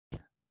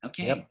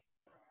Okay. Yep.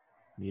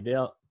 You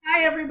do.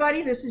 Hi,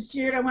 everybody. This is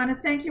Jude. I want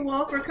to thank you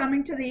all for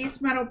coming to the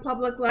East Meadow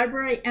Public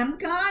Library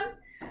EMCON.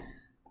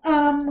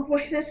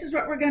 This is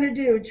what we're going to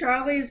do.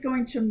 Charlie is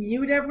going to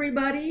mute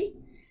everybody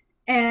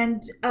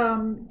and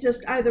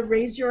just either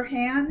raise your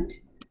hand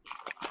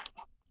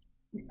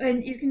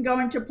and you can go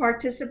into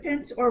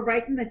participants or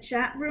write in the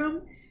chat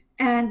room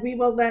and we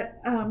will let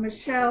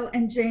Michelle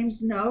and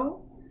James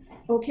know.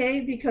 Okay,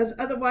 because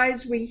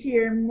otherwise we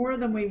hear more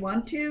than we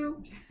want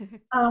to.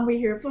 We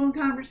hear phone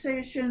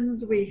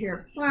conversations, we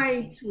hear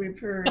fights, we've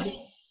heard many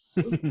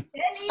things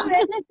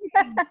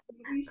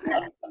we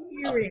shouldn't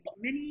be hearing.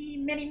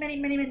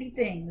 Many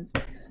things.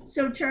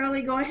 So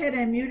Charlie, go ahead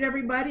and mute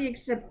everybody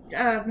except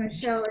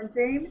Michelle and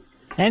James.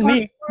 And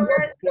me. The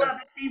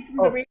team from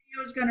the radio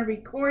is going to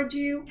record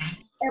you.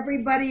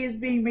 Everybody is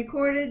being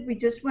recorded. We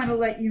just want to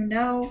let you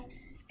know.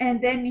 And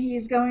then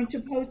he's going to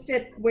post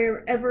it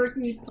wherever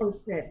he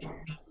posts it.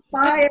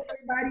 Bye,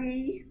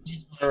 everybody.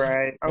 All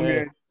right, I'm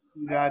going to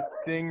do that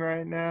thing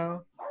right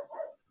now.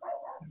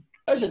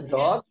 There's a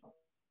dog.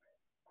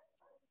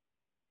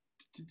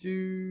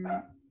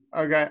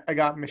 Okay, I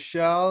got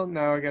Michelle.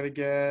 Now I got to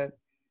get...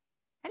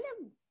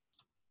 Hello.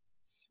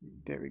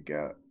 There we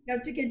go. You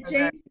have to get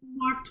James and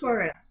Mark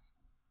Torres.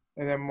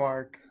 And then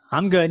Mark.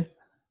 I'm good.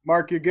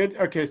 Mark, you're good?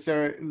 Okay,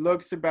 so it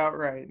looks about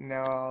right.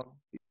 Now I'll...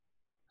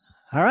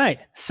 All right.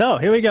 So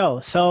here we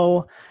go.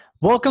 So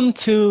welcome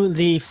to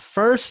the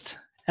first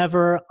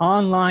ever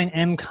online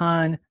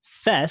EMCON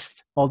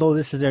Fest, although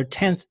this is their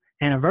 10th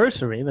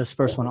anniversary, this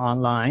first one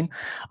online.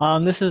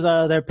 This is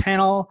their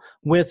panel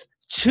with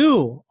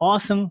two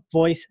awesome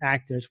voice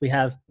actors. We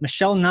have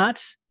Michelle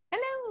Knotz.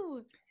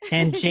 Hello.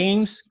 And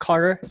James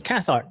Carter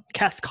Cathcart.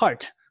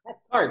 Cathcart.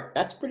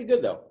 That's pretty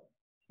good, though.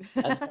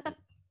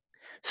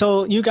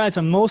 So you guys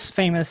are most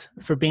famous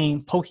for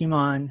being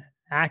Pokemon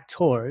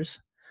actors.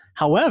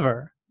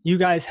 However, you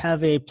guys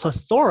have a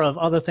plethora of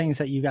other things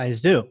that you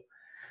guys do.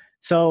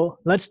 So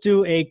let's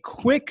do a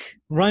quick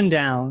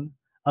rundown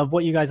of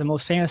what you guys are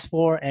most famous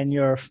for and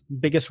your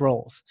biggest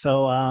roles.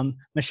 So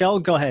Michelle,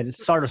 go ahead.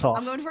 Start us off.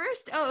 I'm going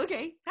first? Oh,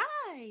 okay.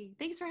 Hi.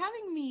 Thanks for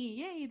having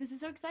me. Yay, this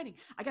is so exciting.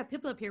 I got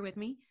Piplup here with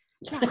me.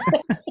 I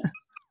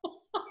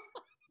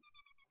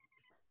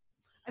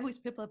voice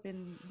Piplup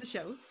in the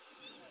show.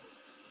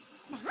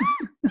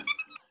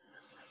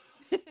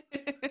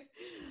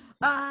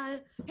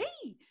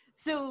 Hey,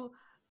 so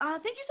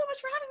thank you so much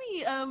for having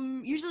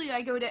me. Usually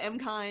I go to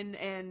EMCON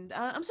and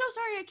I'm so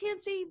sorry I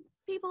can't see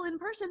people in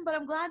person, but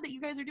I'm glad that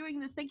you guys are doing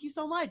this. Thank you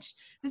so much.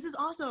 This is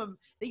awesome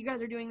that you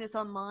guys are doing this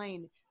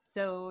online.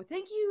 So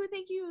thank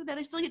you that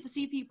I still get to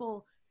see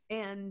people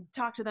and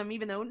talk to them,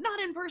 even though not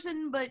in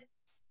person, but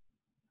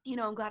you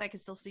know, I'm glad I can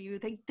still see you.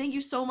 Thank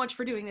you so much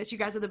for doing this. You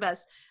guys are the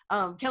best.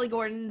 Kelly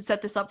Gordon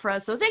set this up for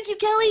us. So thank you,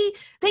 Kelly.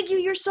 Thank you.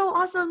 You're so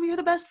awesome. You're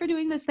the best for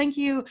doing this. Thank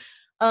you.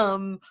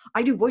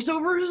 I do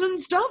voiceovers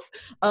and stuff.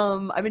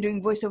 I've been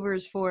doing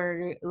voiceovers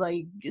for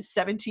like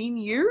 17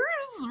 years,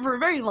 for a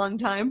very long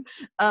time.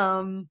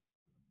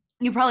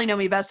 You probably know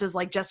me best as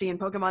like Jessie in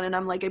Pokemon, and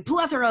I'm like a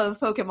plethora of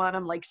Pokemon.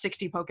 I'm like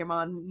 60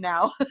 Pokemon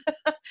now.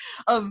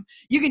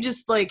 You can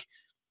just like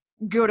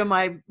go to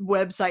my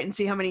website and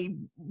see how many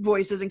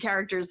voices and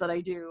characters that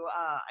I do.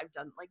 I've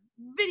done like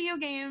video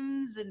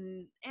games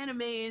and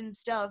anime and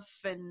stuff,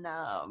 and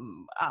I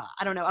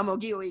don't know, I'm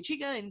Ogio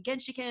Ichiga in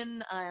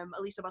Genshiken. I'm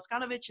Elisa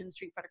Boskanovich in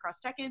Street Fighter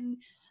Cross Tekken.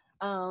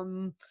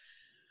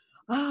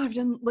 I've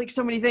done like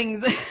so many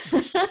things.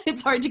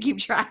 It's hard to keep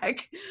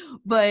track,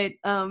 but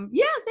yeah,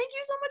 thank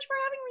you so much for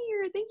having me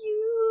here. Thank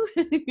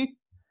you.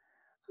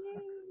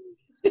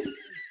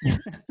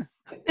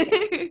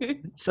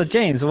 So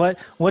James, what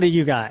do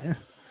you got?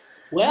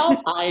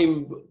 Well,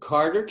 I'm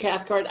Carter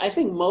Cathcart. I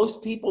think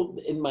most people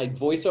in my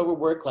voiceover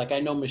work, like I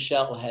know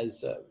Michelle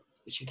has,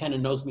 she kind of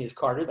knows me as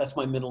Carter. That's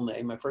my middle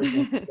name. My first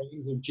name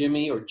is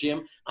Jimmy or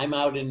Jim. I'm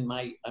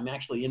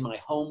actually in my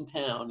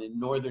hometown in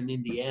northern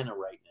Indiana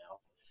right now.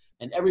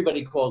 And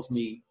everybody calls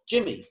me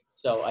Jimmy.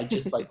 So I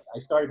just I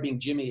started being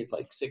Jimmy at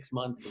like 6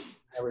 months and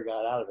never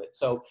got out of it.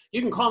 So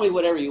you can call me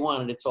whatever you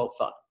want and it's all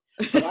fun.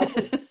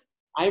 But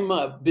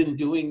I've been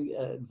doing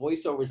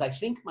voiceovers. I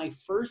think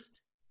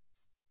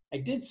I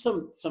did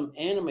some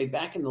anime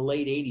back in the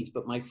late 80s,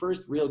 but my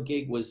first real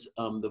gig was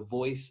the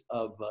voice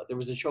of, there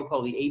was a show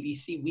called the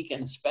ABC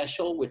Weekend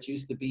Special, which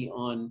used to be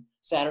on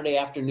Saturday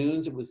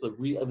afternoons. It was a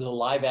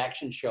live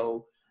action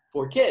show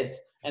for kids.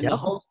 And the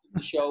host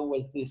of the show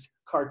was this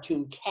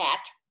cartoon cat,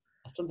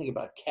 something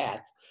about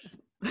cats,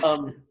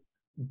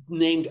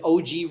 named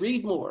O.G.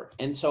 Reedmore.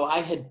 And so I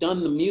had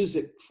done the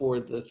music for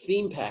the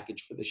theme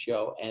package for the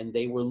show, and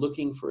they were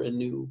looking for a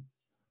new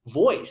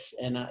voice.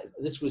 And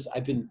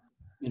I've been,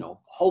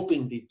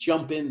 hoping to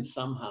jump in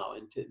somehow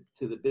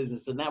into the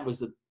business. And that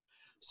was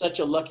such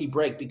a lucky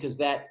break, because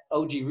that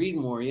O.G.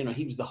 Reedmore,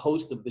 he was the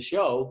host of the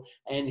show,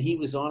 and he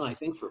was on, I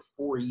think, for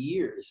 4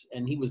 years.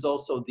 And he was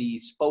also the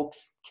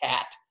spokes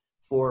cat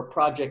for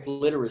Project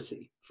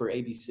Literacy for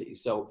ABC.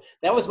 So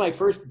that was my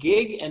first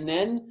gig. And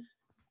then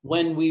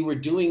when we were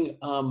doing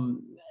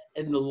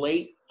in the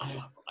late,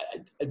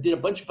 I did a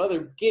bunch of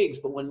other gigs,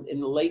 but when in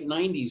the late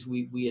 90s,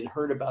 we had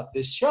heard about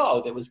this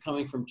show that was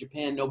coming from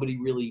Japan. Nobody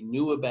really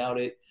knew about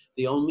it.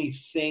 The only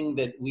thing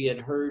that we had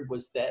heard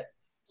was that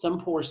some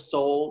poor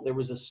soul, there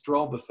was a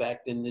strobe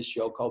effect in this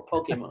show called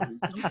Pokemon.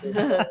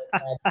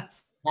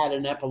 had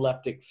an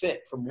epileptic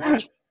fit from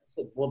watching. I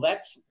said, well,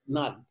 that's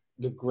not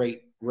a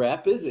great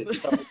rep, is it?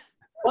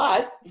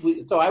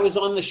 So I was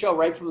on the show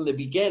right from the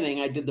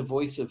beginning. I did the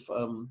voice of,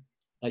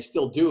 I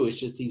still do, it's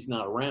just he's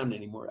not around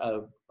anymore.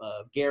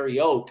 Gary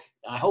Oak,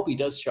 I hope he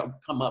does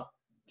come up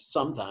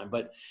sometime,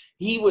 but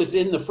he was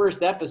in the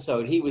first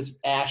episode. He was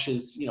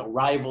Ash's,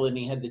 rival, and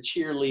he had the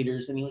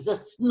cheerleaders, and he was a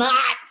snot,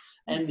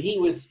 and he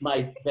was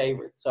my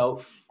favorite.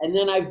 So, and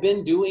then I've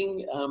been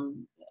doing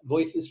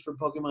voices for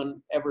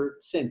Pokemon ever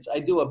since. I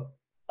do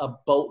a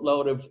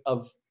boatload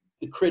of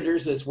the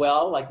critters as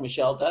well, like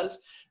Michelle does,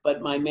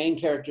 but my main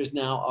characters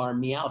now are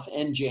Meowth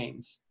and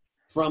James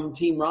from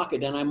Team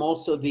Rocket, and I'm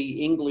also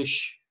the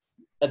English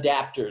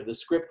adapter, the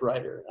script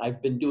writer.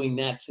 I've been doing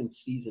that since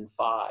season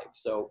 5,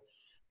 so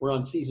we're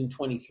on season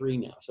 23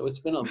 now. So it's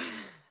been a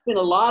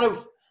lot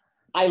of.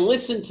 I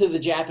listen to the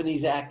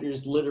Japanese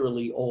actors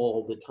literally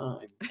all the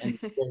time, and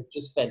they're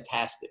just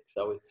fantastic.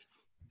 So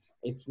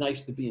it's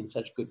nice to be in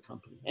such good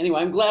company.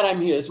 Anyway, I'm glad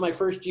I'm here. It's my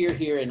first year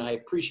here, and I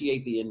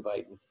appreciate the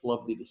invite. It's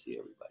lovely to see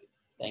everybody.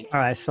 Thank you.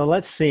 All right, so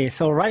let's see.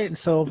 So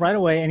right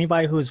away,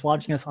 anybody who's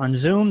watching us on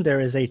Zoom,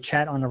 there is a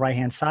chat on the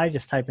right-hand side.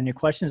 Just type in your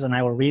questions, and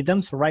I will read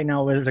them. So right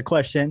now, there's a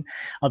question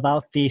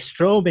about the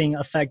strobing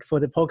effect for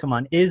the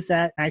Pokemon. Is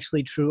that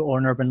actually true or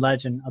an urban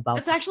legend about?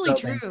 It's actually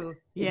strobing? true.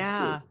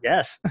 Yeah. True.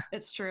 Yes.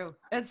 It's true.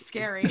 It's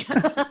scary.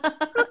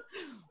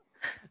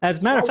 As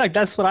a matter of fact,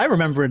 that's what I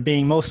remember it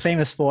being most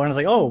famous for. And I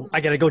was like, oh,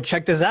 I got to go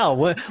check this out.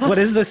 What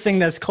is this thing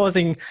that's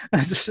causing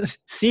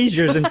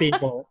seizures in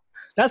people?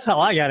 That's how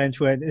I got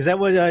into it. Is that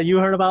what you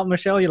heard about,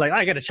 Michelle? You're like,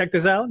 I got to check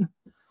this out?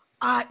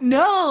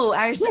 No,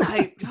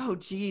 oh,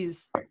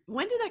 geez.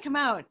 When did that come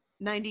out?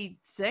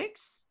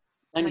 96?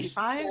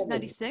 95?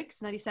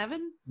 96?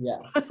 97? Yeah.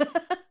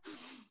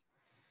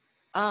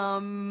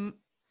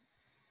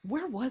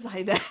 Where was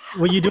I then?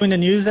 Were you doing the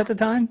news at the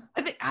time?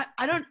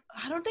 I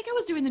don't think I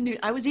was doing the news.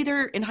 I was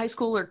either in high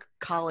school or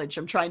college.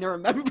 I'm trying to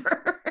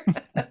remember.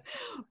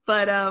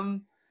 But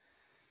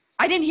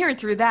I didn't hear it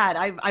through that.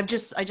 I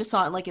just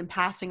saw it like in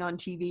passing on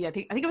TV. I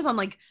think it was on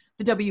like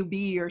the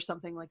WB or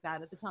something like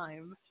that at the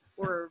time.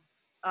 Or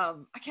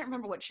I can't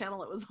remember what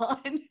channel it was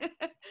on.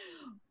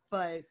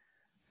 But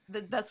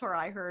that's where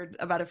I heard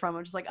about it from.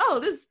 I'm just like, oh,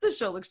 this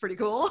show looks pretty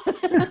cool.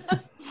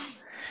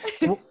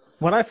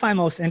 What I find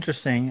most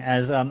interesting,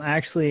 as I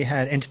actually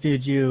had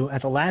interviewed you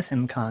at the last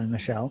EMCON,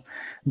 Michelle,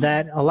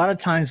 that a lot of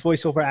times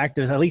voiceover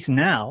actors, at least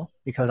now,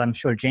 because I'm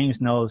sure James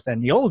knows that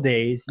in the old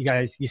days, you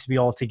guys used to be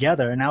all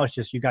together, and now it's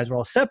just you guys are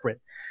all separate.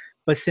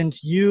 But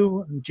since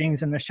you,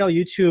 James and Michelle,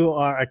 you two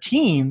are a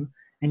team,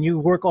 and you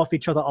work off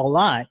each other a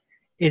lot,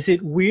 is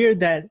it weird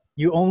that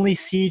you only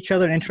see each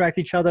other and interact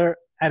with each other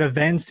at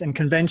events and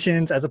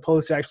conventions as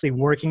opposed to actually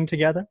working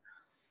together?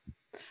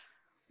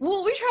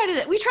 Well, we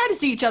try to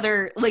see each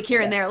other like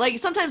here and there. Like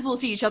sometimes we'll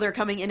see each other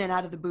coming in and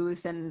out of the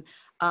booth, and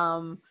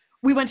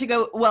we went to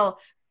go. Well,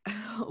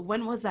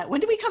 when was that?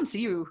 When did we come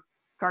see you,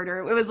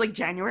 Carter? It was like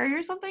January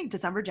or something,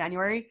 December,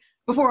 January,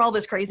 before all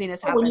this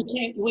craziness happened.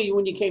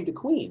 When you came to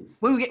Queens.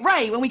 When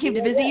we came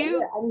to visit you.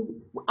 Yeah. I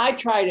mean, I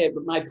tried it,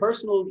 but my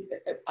personal,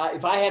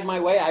 if I had my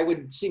way, I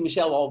would see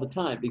Michelle all the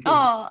time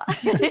because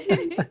she's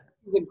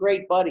a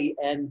great buddy,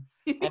 and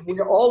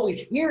we're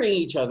always hearing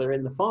each other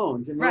in the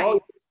phones, and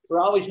we're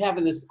always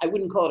having this, I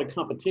wouldn't call it a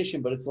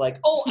competition, but it's like,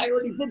 oh, I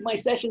already did my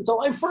session,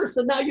 so I'm first,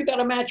 and now you got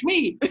to match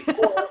me.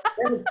 Or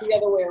then it's the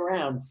other way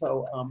around.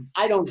 So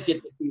I don't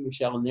get to see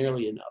Michelle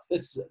nearly enough.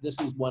 This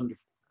is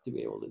wonderful to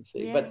be able to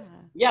see. Yeah. But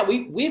yeah,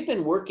 we've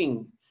been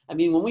working. I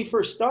mean, when we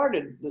first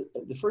started,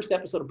 the first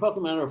episode of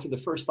Pokemon, or for the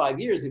first 5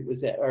 years,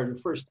 or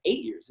the first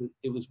 8 years,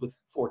 it was with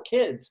 4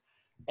 kids.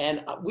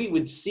 And we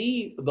would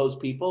see those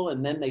people,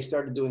 and then they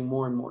started doing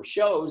more and more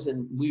shows,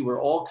 and we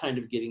were all kind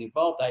of getting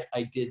involved.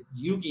 I did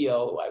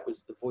Yu-Gi-Oh! I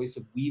was the voice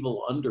of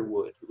Weevil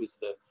Underwood, who was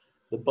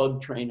the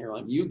bug trainer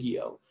on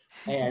Yu-Gi-Oh!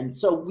 And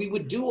so we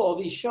would do all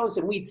these shows,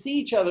 and we'd see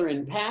each other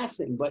in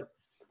passing. But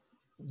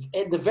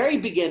at the very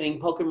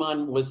beginning,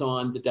 Pokemon was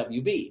on the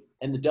WB,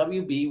 and the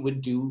WB would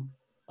do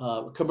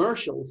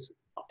commercials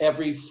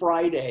every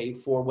Friday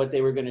for what they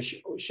were going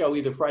to show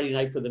either Friday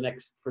night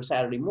for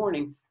Saturday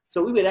morning.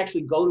 So we would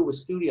actually go to a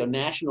studio,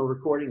 National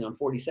Recording on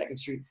 42nd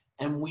Street,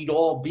 and we'd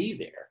all be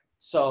there.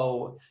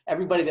 So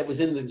everybody that was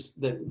in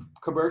the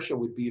commercial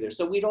would be there.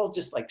 So we'd all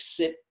just like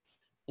sit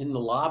in the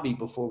lobby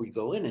before we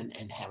go in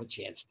and have a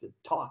chance to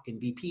talk and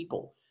be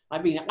people. I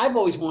mean, I've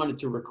always wanted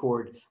to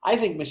record. I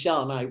think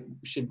Michelle and I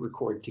should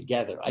record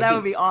together. That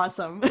would be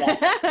awesome. We do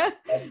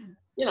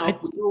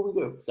what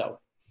we do. So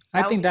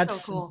I think that's so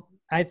cool.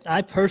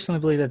 I personally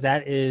believe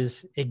that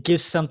it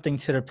gives something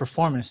to the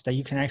performance that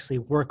you can actually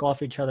work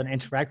off each other and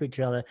interact with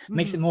each other. Mm-hmm.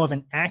 Makes it more of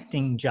an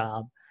acting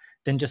job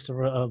than just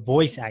a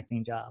voice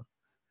acting job.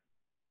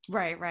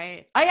 Right.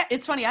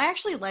 It's funny. I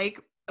actually like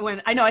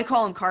when I know I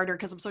call him Carter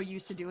because I'm so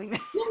used to doing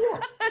that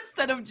Yeah.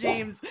 instead of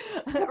James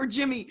or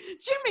Jimmy.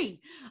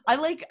 I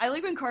like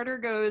when Carter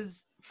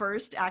goes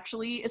first,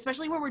 actually,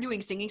 especially when we're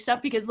doing singing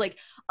stuff, because like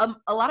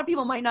a lot of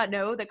people might not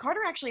know that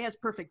Carter actually has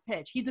perfect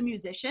pitch. He's a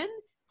musician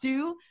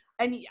too,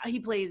 and he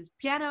plays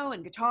piano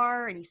and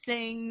guitar and he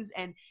sings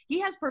and he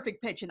has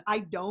perfect pitch and I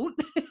don't.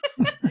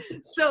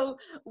 So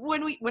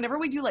whenever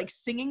we do like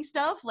singing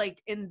stuff,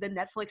 like in the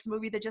Netflix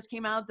movie that just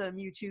came out, the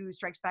Mewtwo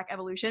Strikes Back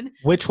Evolution,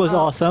 which was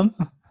awesome.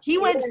 he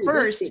went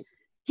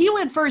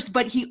first,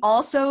 but he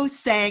also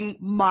sang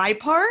my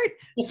part,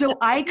 so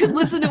I could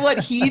listen to what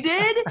he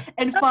did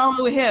and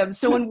follow him.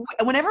 So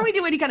whenever we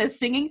do any kind of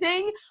singing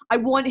thing, I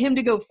want him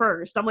to go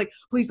first. I'm like,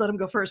 please let him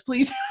go first,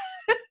 please.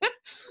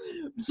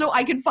 So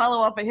I can follow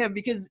off of him,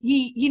 because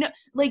he know,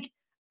 like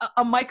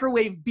a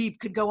microwave beep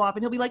could go off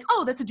and he'll be like,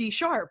 oh, that's a D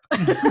sharp.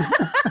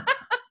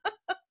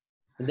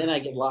 And then I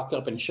get locked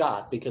up and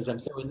shot because I'm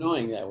so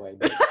annoying that way.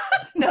 But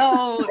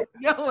No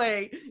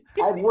way.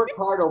 I've worked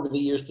hard over the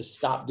years to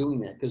stop doing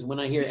that, because when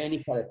I hear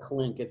any kind of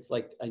clink, it's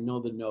like I know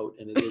the note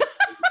and it is.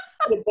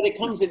 But it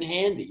comes in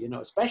handy, you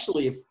know,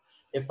 especially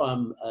if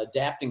I'm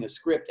adapting a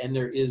script and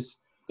there is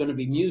going to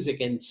be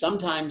music, and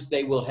sometimes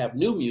they will have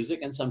new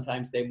music and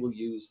sometimes they will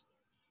use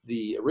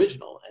the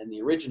original. And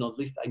the original, at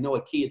least I know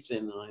what key it's in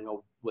and I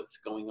know what's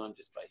going on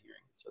just by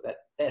hearing it. So that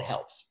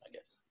helps, I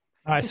guess.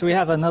 All right, so we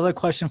have another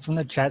question from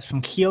the chats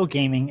from Keo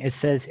Gaming. It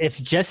says, if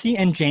Jesse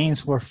and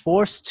James were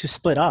forced to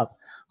split up,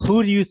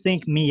 who do you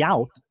think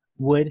Meowth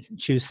would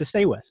choose to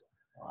stay with?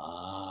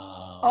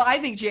 Wow. Oh, I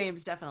think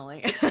James,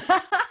 definitely.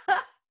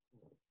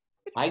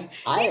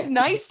 He's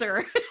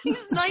nicer.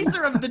 He's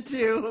nicer of the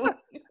two.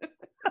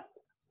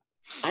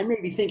 I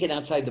may be thinking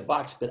outside the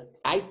box, but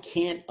I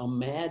can't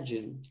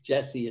imagine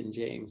Jesse and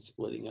James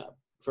splitting up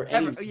for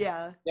any.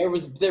 Yeah.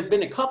 There've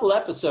been a couple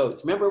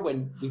episodes. Remember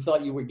when we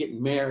thought you were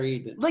getting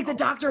married? And, like the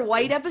Dr.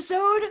 White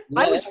episode?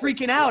 Yeah, I was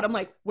freaking out. I'm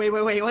like, wait,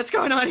 what's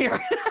going on here?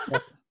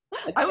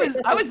 I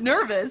was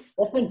nervous.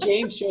 That's when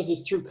James shows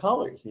his true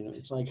colors. You know,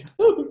 it's like,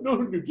 oh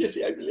no,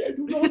 Jesse, I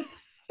do not.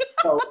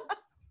 So,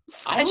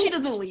 and she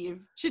doesn't leave.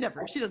 She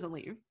doesn't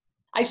leave.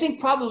 I think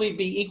probably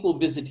be equal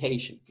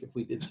visitation if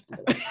we did split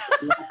up.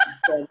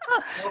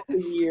 Half the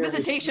year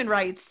visitation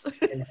rights.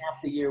 And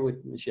half the year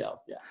with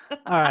Michelle. Yeah.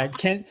 All right.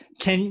 Can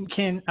all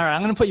right,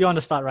 I'm going to put you on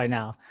the spot right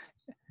now.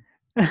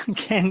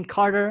 Can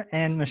Carter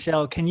and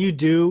Michelle, can you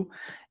do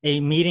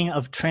a meeting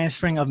of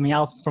transferring of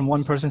Meowth from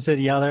one person to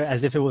the other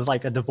as if it was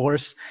like a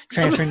divorce,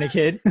 transferring the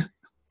kid?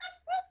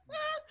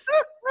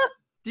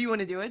 Do you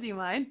want to do it? Do you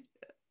mind?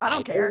 I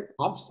don't care.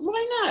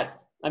 Why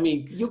not? I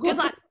mean, you go.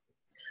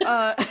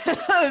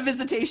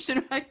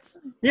 Visitation rights.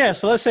 Yeah,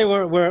 so let's say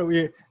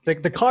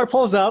the car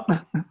pulls up.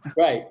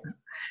 Right.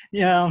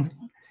 Yeah.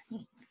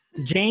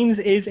 James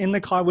is in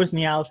the car with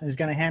Meowth and is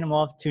going to hand him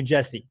off to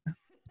Jesse.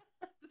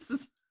 This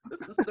is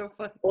so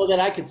fun. Well, then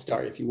I could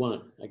start if you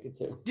want. I could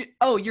say.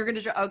 You're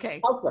going to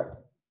okay. I'll start.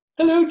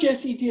 Hello,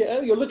 Jessie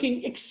dear. You're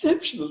looking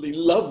exceptionally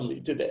lovely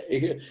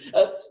today.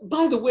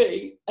 By the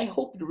way, I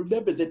hope you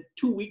remember that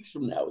 2 weeks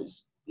from now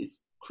is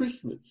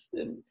Christmas,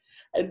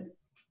 and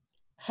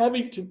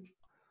having to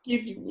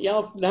give you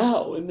Meowth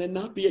now and then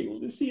not be able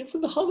to see it for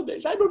the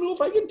holidays. I don't know if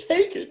I can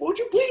take it. Won't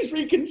you please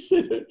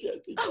reconsider,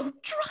 Jessie? Oh,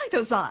 dry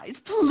those eyes,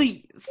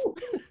 please.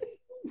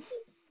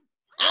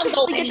 I'll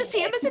go get to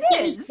see him as it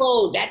is.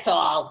 Food, that's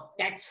all.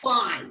 That's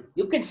fine.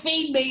 You can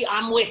feed me.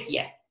 I'm with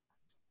you.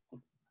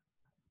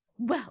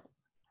 Well,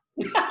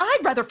 I'd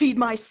rather feed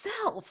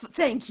myself,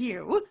 thank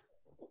you.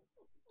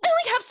 I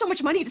only have so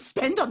much money to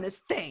spend on this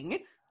thing.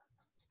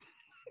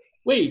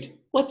 Wait,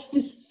 what's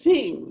this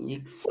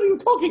thing? What are you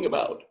talking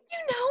about? You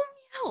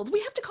know, Meowth.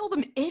 We have to call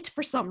them it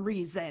for some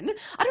reason.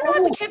 I don't know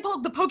why we can't call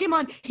the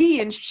Pokemon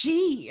he and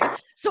she.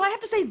 So I have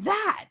to say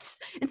that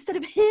instead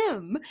of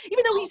him,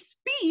 even though he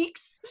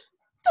speaks.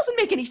 Doesn't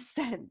make any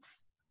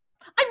sense.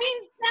 I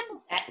mean,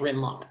 that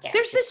remark.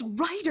 There's this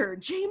writer,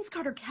 James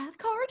Carter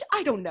Cathcart.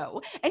 I don't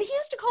know, and he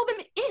has to call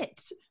them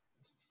it.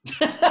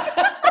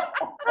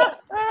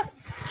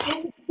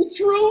 It's the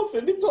truth,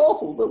 and it's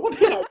awful. But what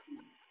can I do?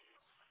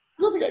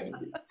 Nothing I can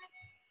do.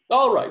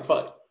 All right,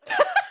 fine.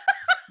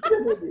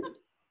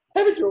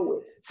 Have it your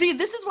way. See,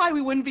 this is why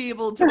we wouldn't be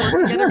able to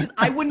work together, because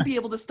I wouldn't be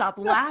able to stop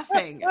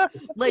laughing.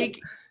 Like,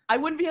 I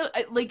wouldn't be able,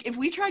 like, if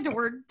we tried to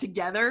work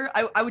together,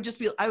 I would just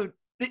be,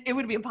 it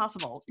would be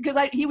impossible, because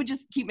he would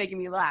just keep making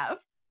me laugh.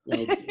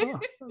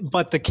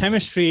 But the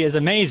chemistry is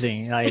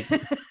amazing. Like,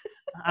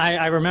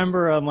 I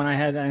remember when I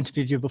had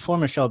interviewed you before,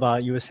 Michelle,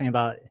 about you were saying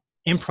about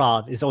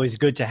improv is always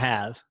good to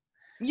have.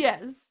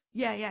 Yes.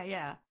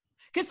 Yeah.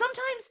 Because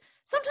sometimes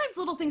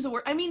little things will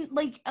work. I mean,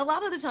 like, a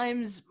lot of the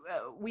times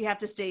we have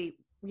to stay,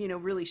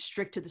 really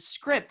strict to the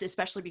script,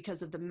 especially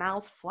because of the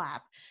mouth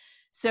flap.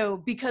 So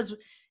because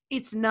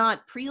it's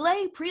not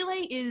prelay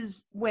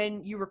is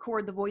when you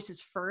record the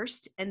voices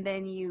first and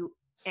then you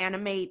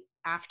animate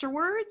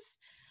afterwards.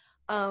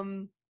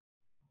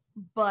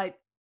 But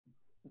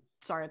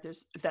sorry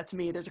if that's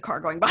me, there's a car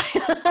going by.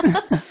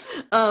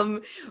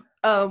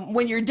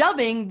 When you're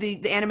dubbing,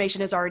 the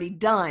animation is already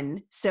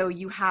done, so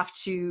you have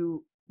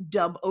to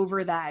dub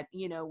over that,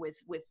 you know, with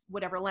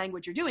whatever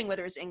language you're doing,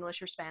 whether it's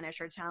English or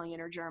Spanish or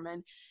Italian or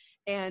German.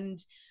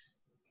 And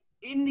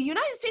in the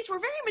United States, we're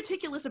very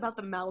meticulous about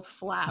the mouth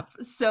flap.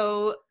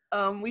 So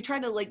we try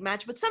to like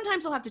match, but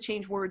sometimes we'll have to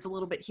change words a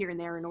little bit here and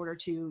there in order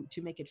to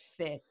make it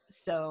fit.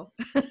 So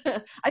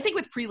I think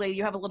with Prelay,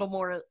 you have a little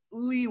more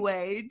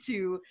leeway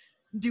to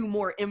do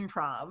more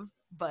improv,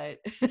 but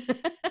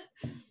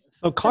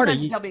So Carter,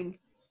 sometimes dubbing,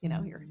 you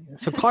know, here.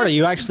 So Carter,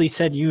 you actually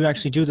said you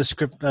actually do the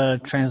script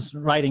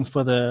writing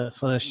for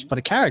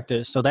the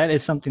characters. So that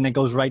is something that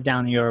goes right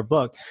down in your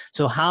book.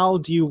 So how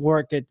do you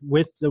work it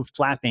with the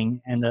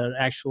flapping and the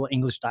actual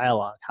English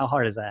dialogue? How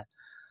hard is that?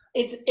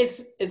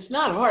 It's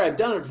not hard. I've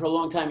done it for a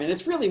long time, and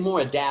it's really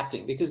more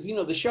adapting because, you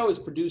know, the show is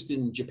produced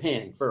in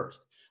Japan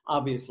first,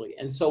 obviously.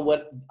 And so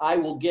what I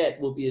will get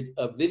will be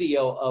a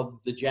video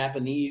of the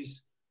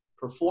Japanese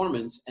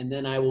performance, and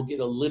then I will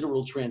get a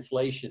literal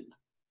translation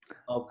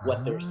of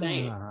what they're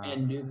saying,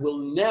 and it will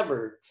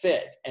never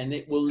fit, and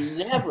it will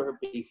never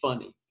be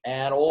funny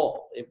at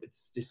all.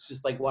 It's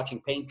just like watching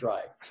paint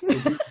dry.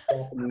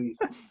 Japanese,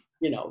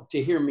 you know,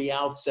 to hear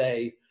Meowth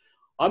say,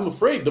 "I'm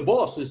afraid the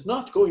boss is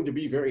not going to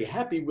be very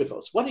happy with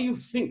us. What do you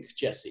think,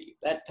 Jesse?"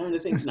 That kind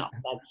of thing. No,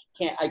 that's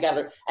can't. I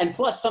gotta. And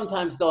plus,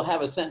 sometimes they'll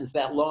have a sentence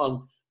that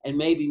long, and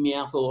maybe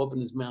Meowth will open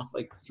his mouth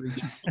like 3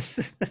 times.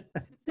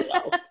 You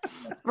know?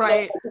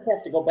 Right. So I just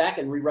have to go back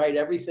and rewrite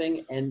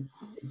everything, and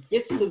it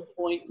gets to the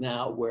point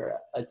now where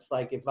it's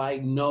like if I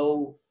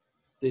know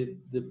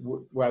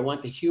where I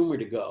want the humor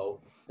to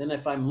go, then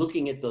if I'm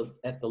looking at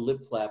the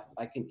lip flap,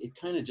 it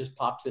kind of just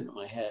pops into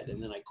my head,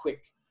 and then I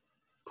quick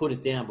put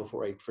it down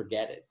before I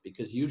forget it,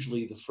 because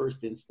usually the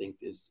first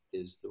instinct is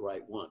the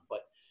right one.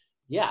 But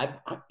yeah,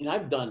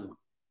 I've done.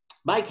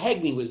 Mike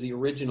Hegney was the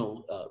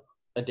original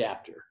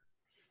adapter.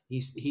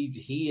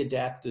 He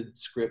adapted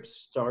scripts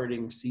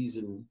starting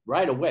season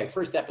right away,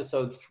 first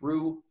episode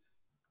through.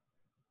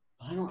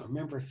 I don't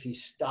remember if he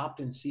stopped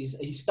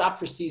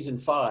for season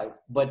 5,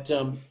 but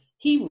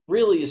he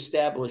really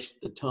established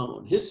the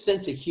tone. His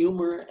sense of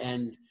humor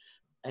and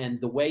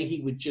the way he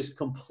would just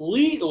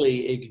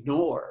completely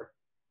ignore.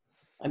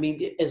 I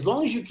mean, as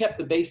long as you kept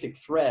the basic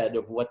thread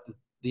of what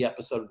the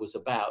episode was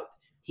about,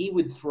 he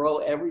would throw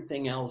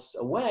everything else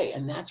away.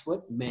 And that's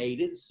what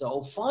made it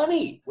so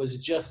funny, was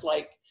just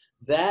like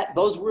that.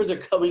 Those words are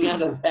coming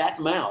out of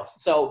that mouth.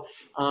 So,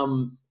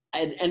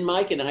 and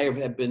Mike and I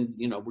have been,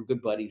 you know, we're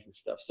good buddies and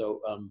stuff.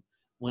 So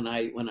when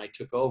I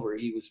took over,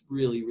 he was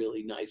really,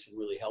 really nice and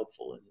really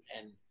helpful.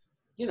 And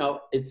you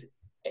know,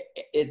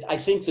 I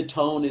think the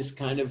tone is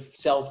kind of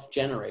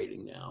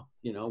self-generating now.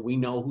 You know, we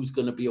know who's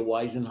going to be a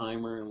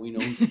Weisenheimer, and we know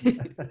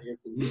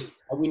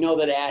we know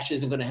that Ash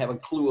isn't going to have a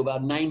clue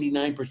about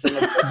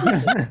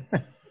 99%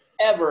 of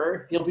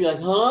ever. He'll be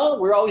like, "Huh?"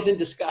 We're always in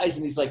disguise,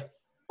 and he's like,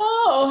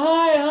 "Oh,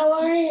 hi, how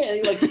are you?" And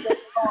he like, has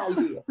no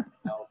idea. You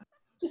know?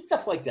 Just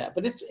stuff like that.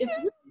 But it's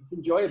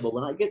enjoyable.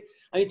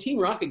 When Team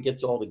Rocket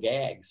gets all the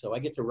gags, so I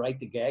get to write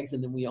the gags,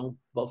 and then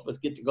both of us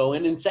get to go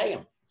in and say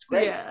them. It's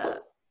great. Yeah.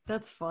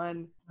 That's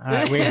fun. All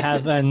right, we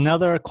have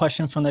another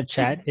question from the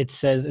chat. It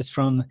says it's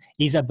from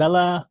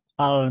Isabella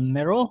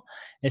Palmero.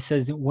 It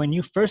says, when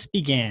you first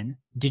began,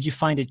 did you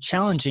find it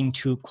challenging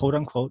to, quote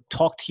unquote,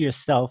 talk to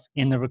yourself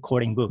in the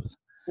recording booth?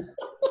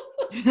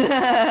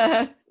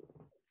 I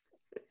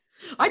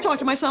talk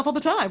to myself all the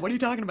time. What are you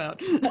talking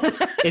about?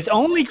 It's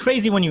only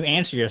crazy when you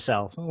answer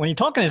yourself. When you're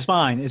talking, it's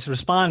fine. It's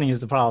responding is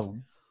the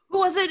problem. Who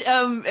was it?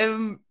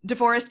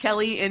 DeForest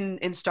Kelley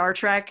in Star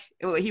Trek.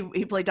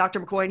 He played Dr.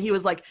 McCoy, and he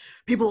was like,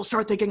 people will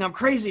start thinking I'm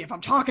crazy if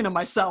I'm talking to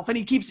myself, and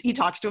he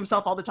talks to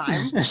himself all the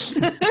time.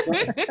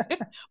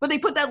 But they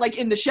put that like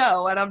in the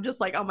show, and I'm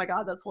just like, oh my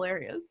god, that's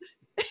hilarious.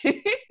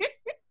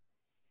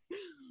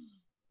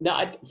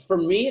 No, for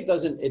me, it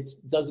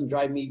doesn't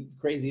drive me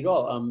crazy at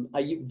all.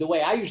 The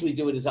way I usually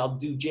do it is I'll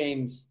do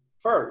James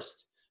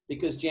first,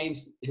 because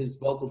James, his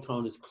vocal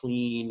tone is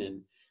clean,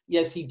 and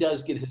yes, he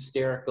does get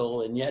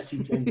hysterical, and yes,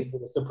 he turns into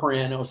a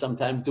soprano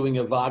sometimes doing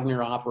a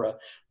Wagner opera.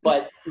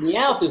 But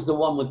Meowth is the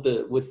one with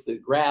the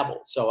gravel,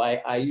 so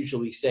I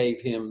usually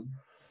save him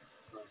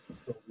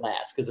to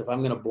last, because if I'm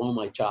going to blow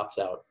my chops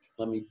out,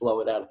 let me blow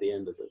it out at the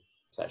end of the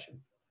session.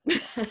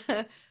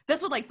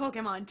 That's with like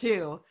Pokemon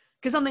too,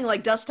 because something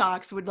like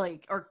Dustox would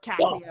like, or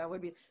Cacnea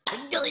would be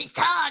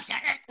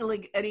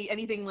like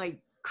anything like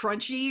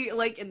crunchy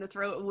like in the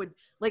throat would,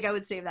 like, I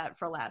would save that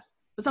for last.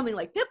 But something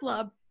like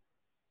Piplup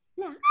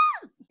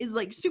is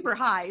like super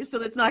high, so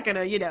that's not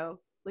gonna, you know,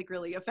 like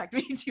really affect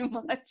me too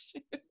much.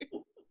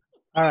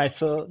 All right,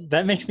 so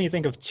that makes me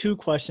think of 2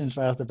 questions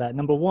right off the bat.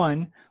 Number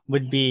 1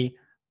 would be,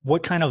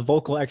 what kind of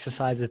vocal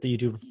exercises do you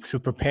do to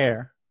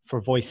prepare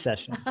for voice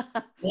sessions?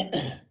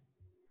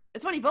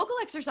 It's funny, vocal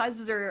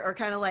exercises are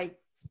kind of like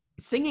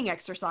singing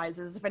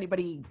exercises. If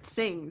anybody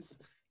sings,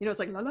 you know, it's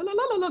like la la la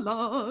la la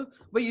la,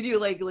 but you do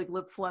like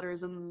lip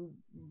flutters and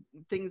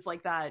things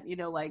like that, you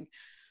know, like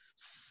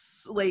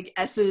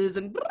S's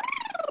and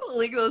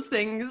like those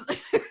things.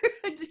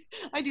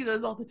 I do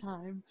those all the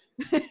time.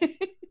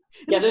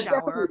 Yeah, there's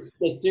definitely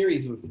a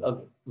series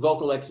of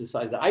vocal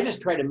exercises. I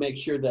just try to make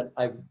sure that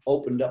I've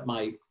opened up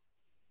my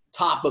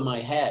top of my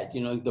head,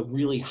 you know, the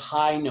really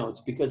high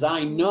notes, because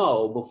I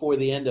know before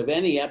the end of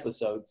any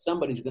episode,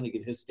 somebody's going to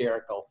get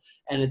hysterical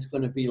and it's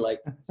going to be like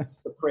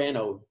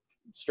soprano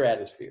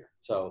stratosphere.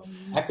 So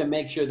I have to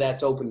make sure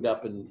that's opened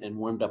up and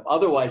warmed up.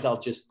 Otherwise,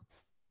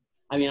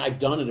 I've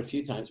done it a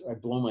few times where I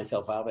blow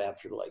myself out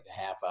after like a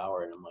half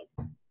hour and I'm like,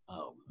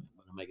 oh,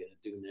 what am I going to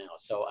do now?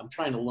 So I'm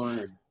trying to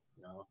learn,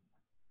 you know,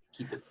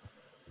 keep it.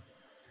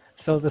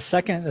 So the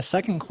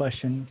second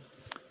question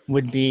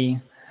would be,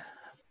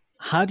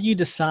 how do you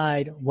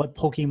decide what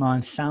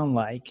Pokemon sound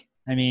like?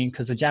 I mean,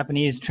 because the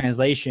Japanese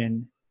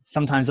translation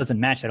sometimes doesn't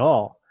match at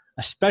all,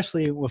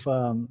 especially with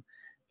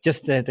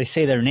just that they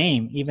say their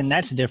name. Even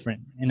that's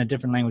different in a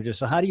different language.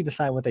 So how do you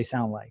decide what they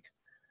sound like?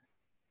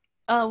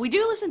 We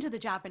do listen to the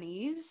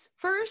Japanese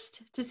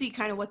first to see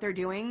kind of what they're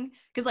doing.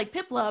 Because like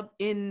Piplup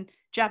in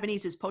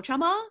Japanese is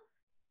Pochama.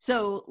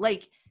 So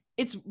like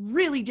it's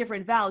really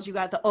different vowels. You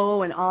got the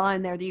O and A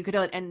in there that you could,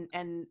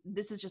 and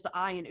this is just the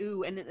I and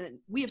U. And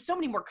we have so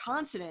many more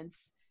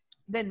consonants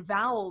than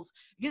vowels.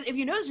 Because if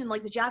you notice in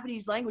like the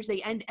Japanese language,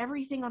 they end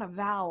everything on a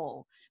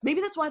vowel. Maybe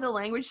that's why the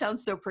language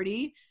sounds so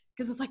pretty.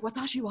 Because it's like,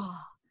 watashi wa,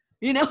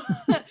 you know?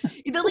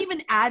 They'll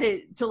even add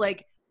it to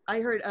like,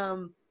 I heard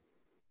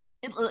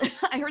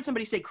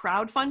somebody say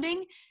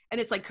crowdfunding, and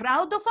it's like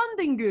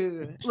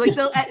crowdfunding. Like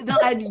they'll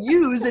add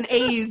U's and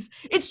A's.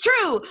 It's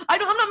true. I'm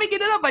not making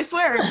it up. I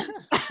swear.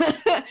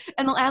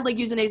 And they'll add like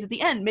U's and A's at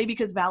the end, maybe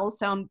because vowels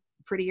sound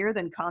prettier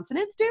than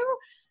consonants do.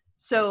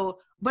 So,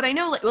 but I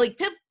know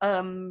like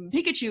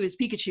Pikachu is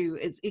Pikachu.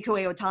 It's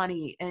Ikoe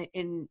Otani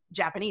in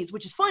Japanese,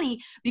 which is funny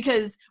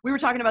because we were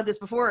talking about this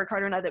before,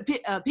 Carter and I, that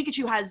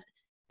Pikachu has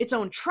its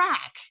own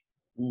track.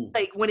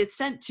 Like when it's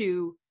sent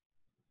to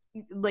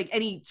like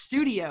any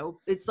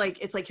studio, it's like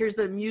here's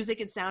the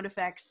music and sound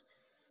effects,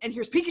 and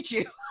here's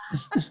Pikachu.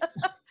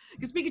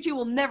 Because Pikachu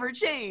will never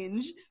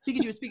change.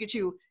 Pikachu is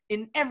Pikachu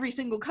in every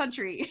single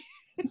country.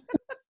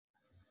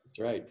 That's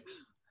right.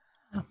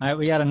 All right,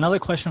 we got another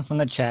question from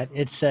the chat.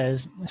 It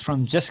says,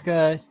 from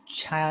Jessica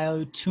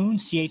Chautin,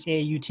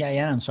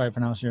 Chautin. I'm sorry I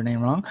pronounced your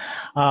name wrong.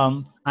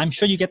 I'm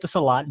sure you get this a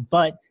lot,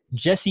 but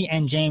Jesse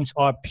and James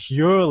are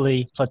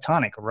purely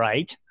platonic,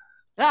 right?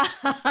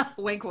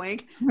 Wink,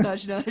 wink.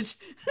 Nudge, nudge.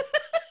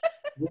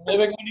 You're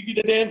never going to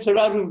get an answer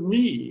out of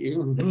me.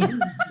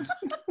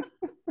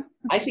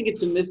 I think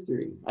it's a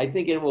mystery. I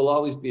think it will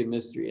always be a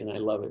mystery, and I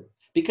love it.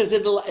 Because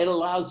it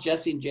allows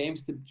Jesse and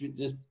James to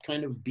just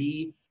kind of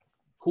be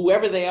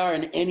whoever they are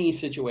in any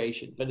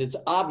situation. But it's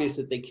obvious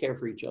that they care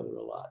for each other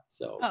a lot.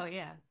 So. Oh,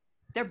 yeah.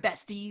 They're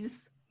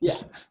besties.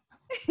 Yeah.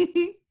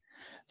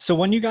 So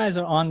when you guys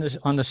are on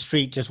the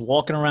street, just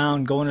walking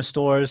around, going to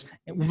stores,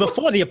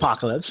 before the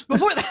apocalypse,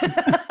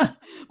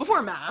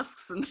 before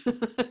masks,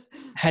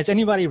 has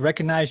anybody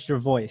recognized your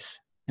voice?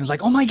 And was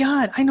like, oh my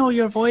God, I know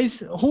your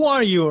voice. Who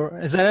are you?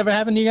 Has that ever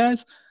happened to you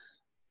guys?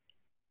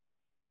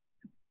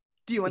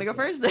 Do you want to go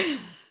first?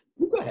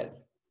 Go ahead.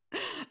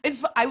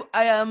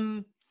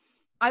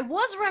 I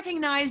was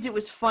recognized. It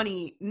was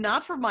funny,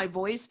 not for my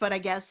voice, but I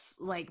guess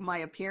like my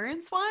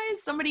appearance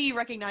wise. Somebody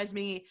recognized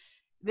me.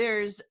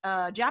 There's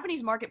a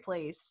Japanese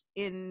marketplace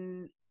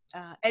in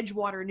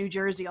Edgewater, New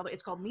Jersey.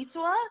 It's called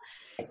Mitsuwa.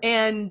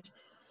 And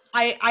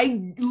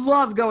I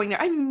love going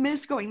there. I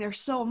miss going there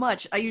so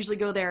much. I usually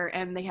go there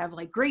and they have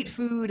like great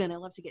food, and I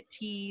love to get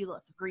tea,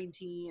 lots of green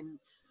tea.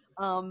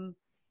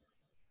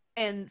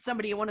 And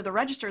somebody at one of the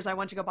registers, I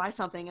went to go buy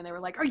something, and they were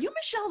like, are you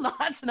Michelle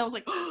Knotz? And I was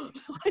like, oh,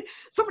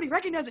 somebody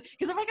recognized it.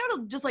 Because if I go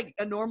to just like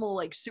a normal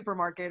like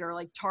supermarket or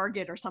like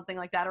Target or something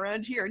like that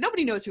around here,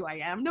 nobody knows who I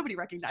am. Nobody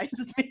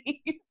recognizes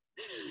me.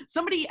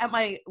 Somebody at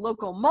my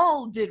local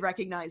mall did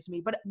recognize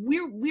me, but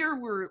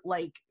we're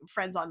like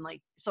friends on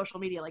like social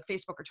media, like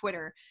Facebook or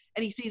Twitter,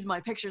 and he sees my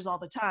pictures all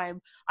the time.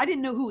 I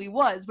didn't know who he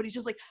was, but he's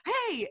just like,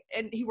 hey,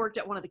 and he worked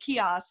at one of the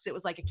kiosks. It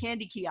was like a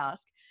candy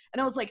kiosk, and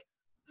I was like,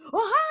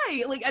 oh,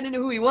 hi. Like, I didn't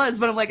know who he was,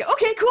 but I'm like,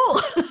 okay,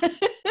 cool.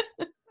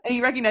 And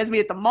he recognized me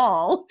at the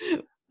mall.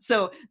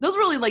 So those were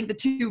really like the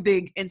two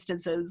big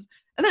instances.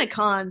 And then at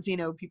cons, you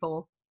know,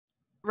 people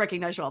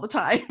recognize you all the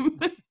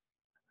time.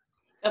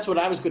 That's what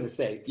I was going to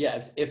say.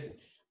 Yeah,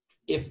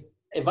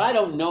 if I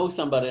don't know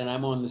somebody and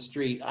I'm on the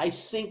street, I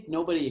think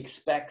nobody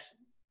expects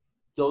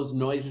those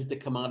noises to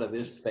come out of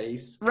this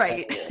face.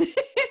 Right.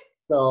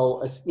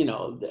 So, you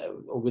know,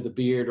 or with a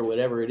beard or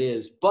whatever it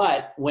is.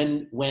 But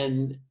when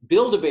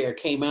Build-A-Bear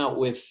came out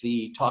with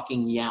the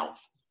talking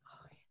Meowth,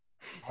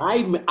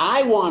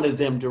 I wanted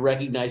them to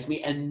recognize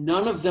me, and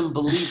none of them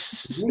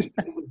believed me.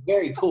 It was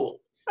very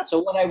cool. So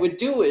what I would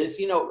do is,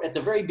 you know, at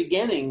the very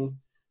beginning,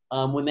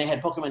 when they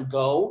had Pokemon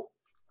Go,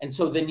 and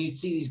so then you'd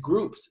see these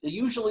groups,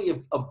 usually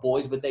of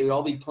boys, but they would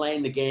all be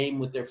playing the game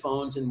with their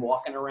phones and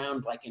walking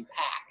around like in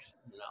packs,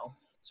 you know.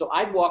 So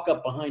I'd walk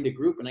up behind a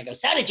group and I go,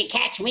 So did you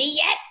catch me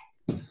yet?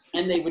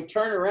 and they would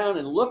turn around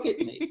and look at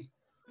me.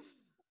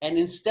 And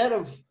instead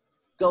of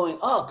going,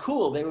 oh,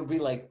 cool, they would be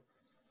like,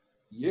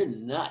 you're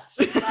nuts.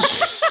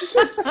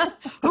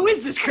 Who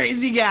is this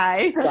crazy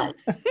guy? Right.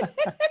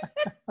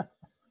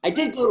 I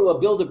did go to a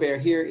Build-A-Bear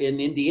here in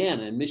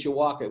Indiana, in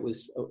Mishawaka.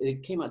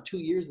 It came out 2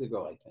 years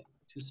ago, I think.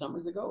 2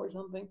 summers ago or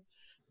something.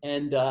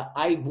 And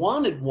I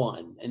wanted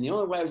one. And the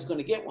only way I was going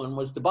to get one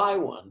was to buy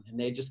one. And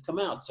they had just come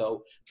out.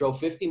 So drove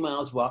 50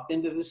 miles, walked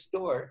into the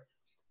store,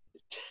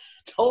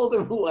 told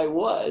them who I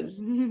was.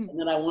 And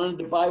then I wanted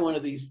to buy one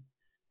of these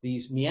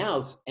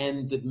meows.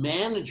 And the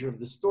manager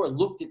of the store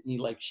looked at me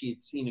like she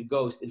had seen a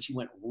ghost. And she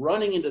went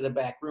running into the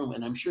back room.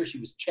 And I'm sure she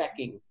was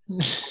checking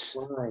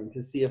online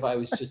to see if I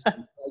was just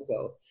some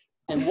psycho.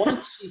 And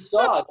once she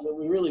saw that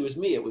it really was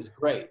me, it was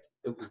great.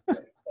 It was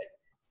great. But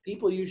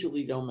people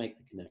usually don't make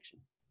the connection.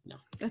 No.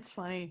 That's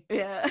funny.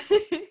 Yeah.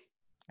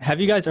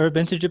 Have you guys ever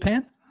been to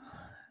Japan?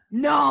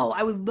 No,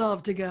 I would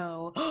love to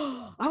go.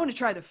 I want to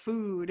try the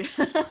food.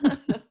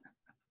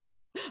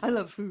 I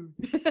love food.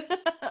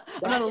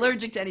 I'm not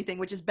allergic to anything,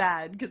 which is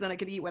bad because then I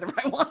could eat whatever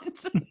I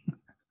want.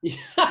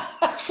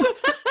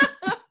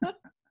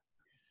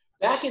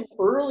 Back in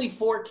early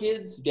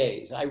 4Kids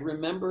days, I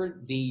remember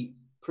the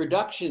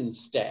production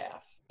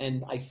staff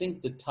and I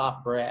think the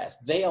top brass,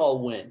 they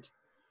all went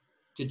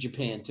to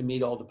Japan to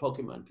meet all the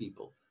Pokemon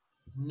people.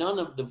 None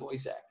of the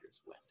voice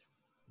actors went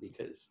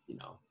because, you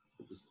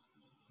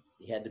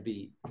had to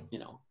be,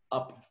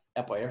 upper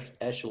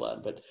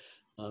echelon. But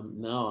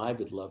no, I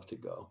would love to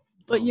go.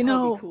 But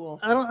cool.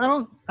 I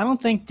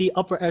don't think the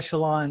upper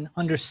echelon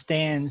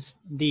understands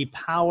the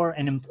power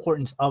and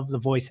importance of the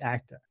voice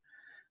actor.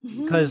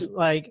 Because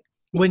like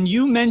when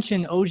you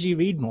mentioned O.G.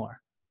 Reedmore,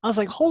 I was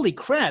like, holy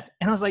crap.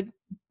 And I was like,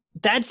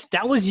 that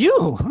was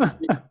you.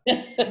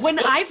 When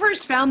I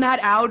first found that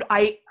out,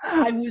 I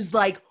was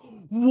like,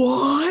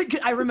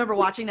 what? I remember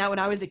watching that when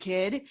I was a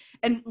kid,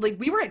 and like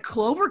we were at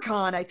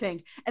CloverCon, I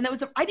think, and that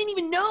was I didn't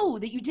even know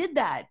that you did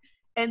that,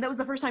 and that was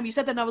the first time you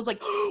said that, and I was like,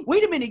 oh,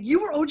 wait a minute,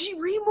 you were OG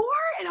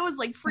Reedmore? And I was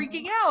like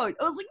freaking out.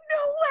 I was like,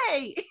 no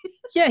way.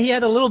 Yeah, he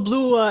had a little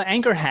blue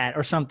anchor hat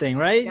or something,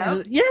 right?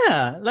 Yep.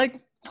 Yeah,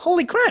 like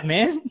holy crap,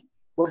 man.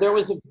 Well, there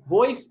was a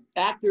voice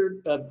actor.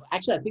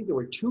 Actually, I think there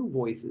were 2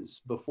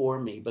 voices before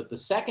me, but the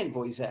second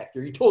voice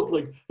actor, he talked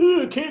like,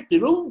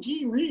 Captain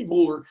O.G.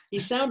 Reedmore. He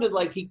sounded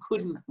like he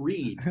couldn't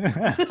read,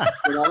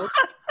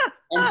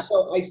 And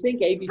so I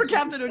think ABC For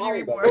Captain O.G.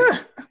 Reedmore.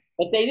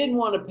 But they didn't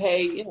want to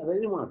pay. They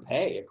didn't want to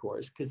pay, of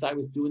course, because I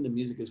was doing the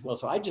music as well.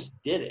 So I just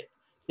did it,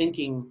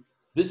 thinking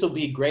this will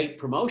be great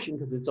promotion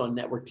because it's on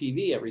network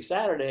TV every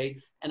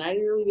Saturday, and I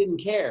really didn't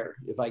care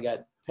if I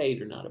got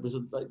paid or not. It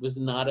was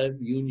not a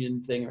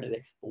union thing or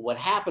anything. But what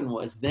happened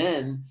was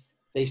then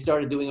they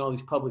started doing all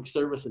these public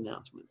service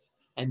announcements.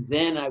 And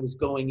then I was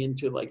going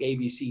into like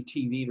ABC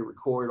TV to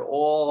record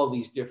all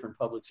these different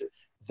public service.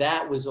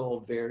 That was all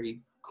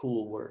very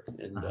cool work.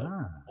 And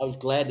I was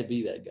glad to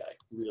be that guy,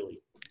 really.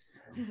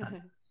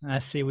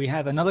 Let's see, we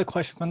have another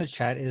question from the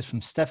chat. It is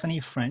from Stephanie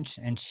French.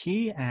 And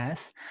she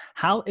asks,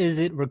 how is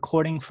it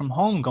recording from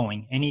home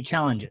going? Any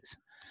challenges?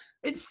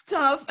 It's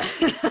tough.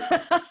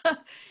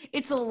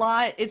 It's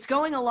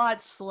going a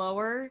lot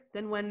slower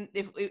than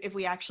if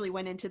we actually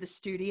went into the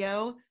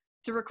studio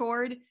to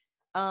record.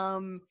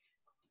 Because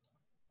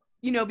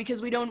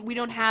we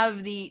don't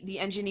have the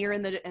engineer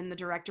and the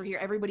director here.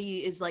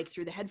 Everybody is like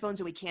through the headphones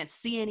and we can't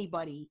see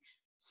anybody.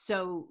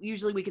 So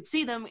usually we could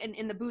see them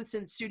in the booths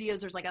and studios.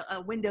 There's like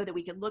a window that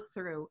we could look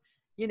through,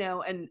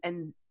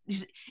 and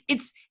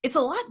it's a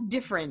lot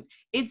different.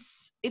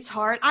 It's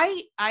hard.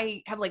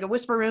 I have like a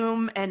whisper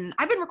room, and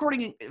I've been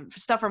recording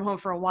stuff from home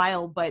for a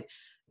while, but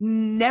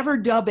never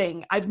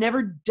dubbing. I've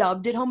never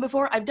dubbed at home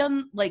before. I've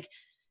done like,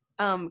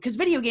 because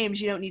video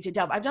games, you don't need to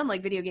dub. I've done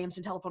like video games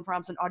and telephone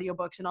prompts and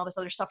audiobooks and all this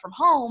other stuff from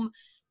home,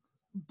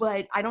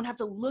 but I don't have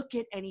to look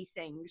at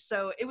anything.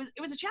 So it was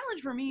a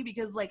challenge for me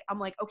because like, I'm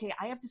like, okay,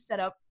 I have to set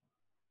up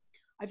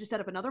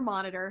another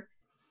monitor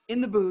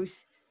in the booth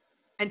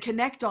and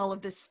connect all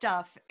of this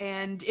stuff.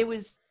 And it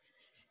was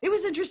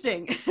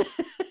interesting.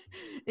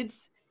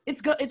 It's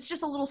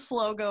just a little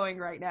slow going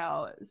right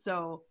now.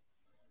 So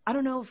I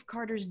don't know if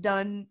Carter's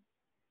done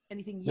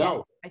anything yet.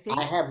 No, I think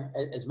I have.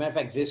 As a matter of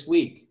fact, this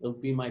week it'll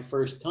be my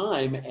first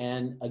time.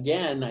 And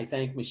again, I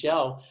thank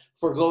Michelle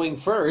for going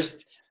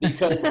first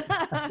because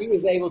she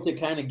was able to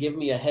kind of give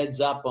me a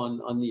heads up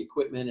on the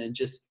equipment and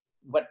just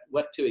what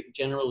to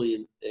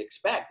generally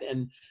expect.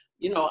 And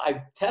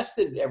I've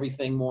tested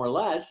everything more or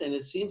less, and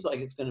it seems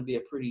like it's going to be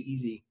a pretty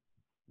easy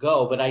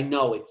go. But I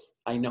know it's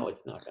not going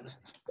to.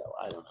 So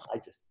I don't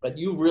know. But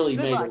you really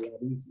made it a lot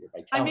easier.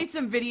 I made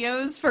some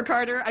videos for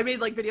Carter. I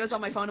made like videos on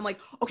my phone. I'm like,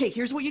 okay,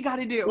 here's what you got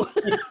to do.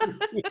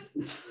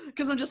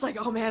 Because I'm just like,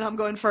 oh man, I'm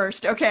going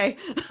first. Okay.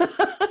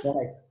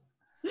 Right.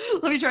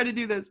 Let me try to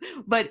do this.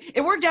 But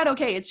it worked out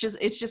okay. It's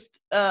just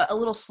a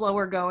little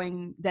slower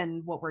going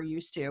than what we're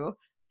used to.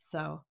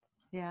 So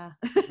yeah.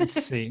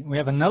 Let's see. We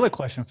have another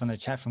question from the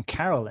chat from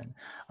Carolyn.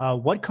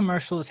 What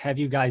commercials have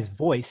you guys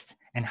voiced,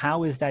 and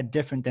how is that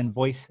different than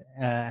voice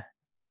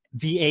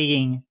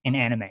VAing in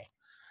anime?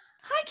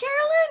 Hi,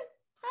 Carolyn.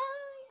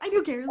 Hi. I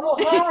knew Carolyn. Oh,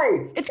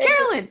 hi. It's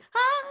Carolyn.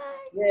 Hi.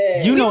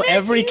 Yeah. You know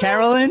every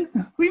Carolyn?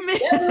 We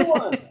miss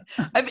everyone.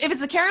 If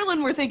it's a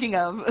Carolyn we're thinking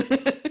of.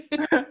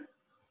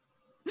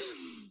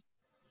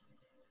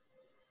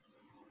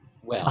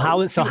 Well,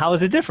 how is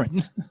it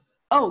different?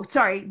 Oh,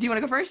 sorry. Do you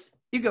want to go first?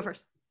 You go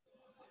first.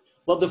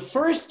 Well,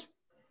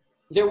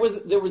 there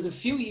was a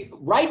few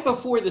right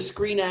before the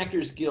Screen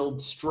Actors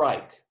Guild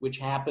strike, which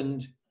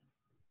happened.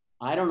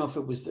 I don't know if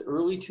it was the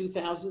early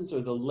 2000s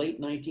or the late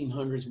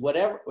 1900s,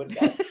 whatever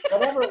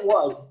it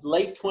was,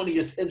 late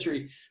 20th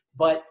century.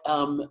 But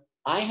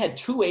I had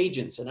 2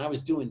 agents, and I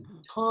was doing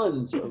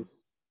tons of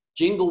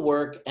jingle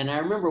work. And I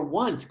remember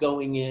once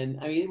going in.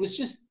 I mean,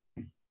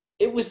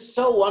 it was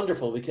so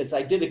wonderful because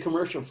I did a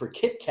commercial for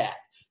Kit Kat,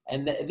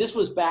 and this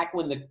was back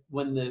when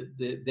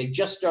they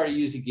just started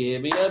using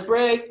 "Give me a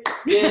break,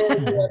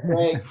 give me a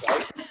break."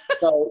 Right?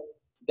 So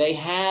they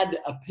had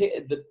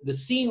the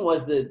scene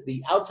was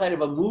the outside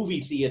of a movie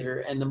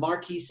theater, and the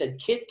marquee said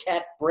 "Kit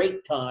Kat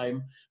break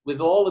time" with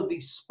all of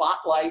these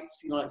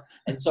spotlights,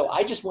 And so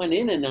I just went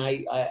in and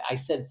I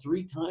said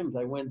 3 times.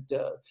 I went,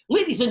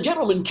 "Ladies and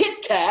gentlemen,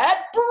 Kit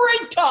Kat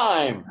break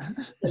time."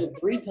 I said it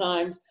 3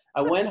 times.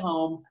 I went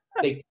home.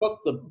 They took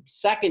the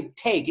second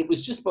take. It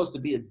was just supposed to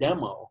be a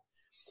demo,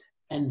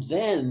 and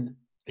then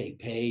they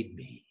paid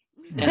me.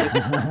 And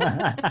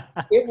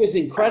it was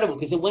incredible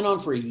because it went on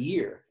for a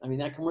year. I mean,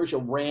 that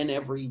commercial ran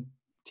every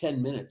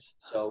 10 minutes.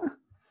 So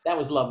that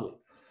was lovely.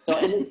 So,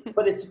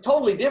 but it's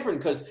totally different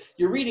because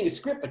you're reading a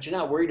script, but you're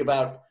not worried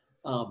about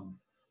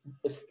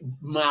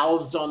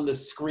mouths on the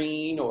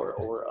screen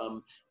or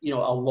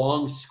a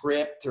long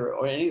script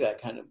or any of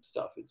that kind of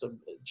stuff.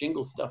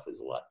 Jingle stuff is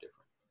a lot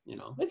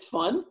different. It's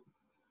fun,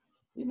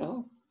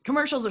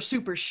 Commercials are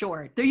super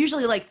short. They're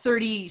usually like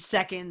 30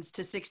 seconds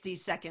to 60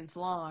 seconds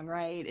long,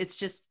 right? It's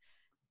just,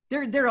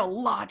 they're a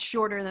lot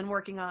shorter than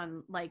working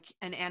on like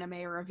an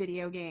anime or a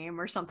video game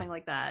or something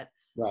like that.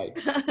 Right.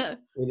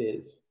 It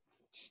is.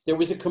 There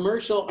was a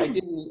commercial I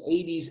did in the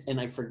 80s,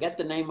 and I forget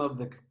the name of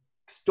the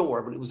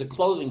store, but it was a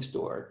clothing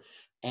store.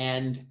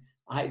 And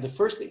I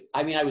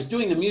was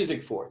doing the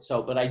music for it.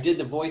 But I did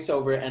the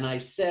voiceover and I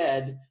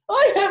said,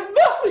 "I have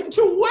nothing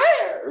to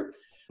wear."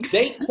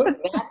 They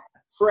took that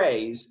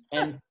phrase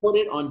and put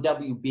it on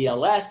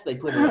WBLS. They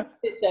put it on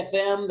Kiss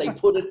FM. They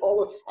put it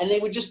all, and they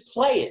would just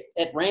play it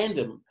at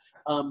random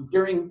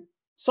during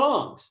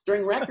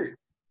records.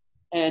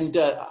 And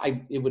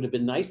it would have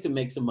been nice to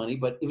make some money,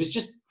 but it was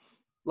just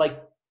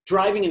like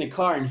driving in a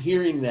car and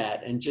hearing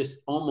that and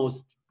just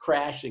almost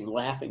crashing,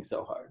 laughing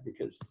so hard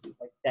because it's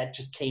like that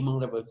just came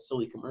out of a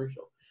silly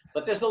commercial.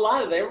 But there's a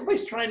lot of that.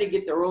 Everybody's trying to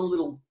get their own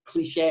little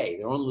cliche,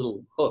 their own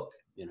little hook,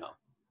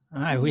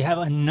 All right, we have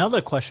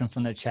another question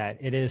from the chat.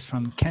 It is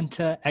from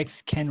Kenta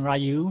X Ken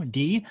Ryu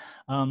D.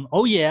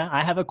 Oh yeah,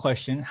 I have a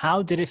question.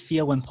 How did it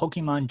feel when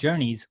Pokemon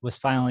Journeys was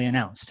finally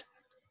announced?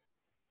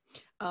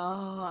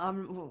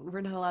 Oh,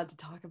 we're not allowed to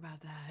talk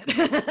about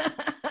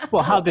that.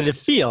 Well, how did it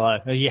feel?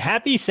 Are you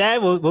happy,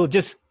 sad? We'll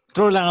just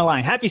throw it down the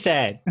line. Happy,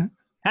 sad,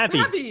 happy.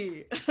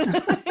 Happy.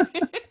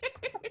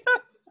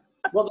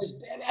 Well,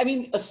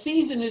 a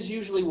season is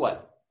usually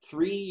what?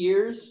 3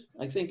 years?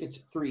 I think it's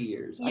 3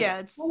 years. Yeah,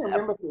 I don't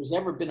remember if there's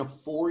ever been a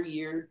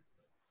 4-year,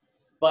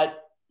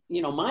 but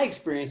my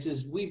experience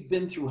is we've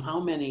been through how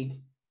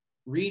many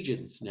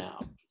regions now.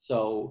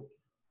 So,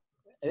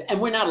 and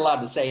we're not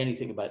allowed to say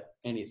anything about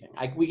anything.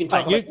 We can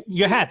talk about.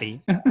 You're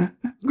happy.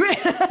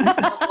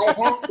 I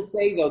have to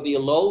say though, the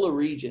Alola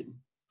region,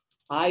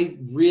 I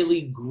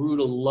really grew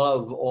to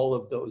love all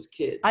of those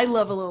kids. I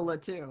love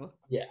Alola too.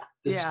 Yeah,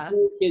 the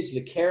school kids,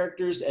 the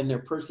characters, and their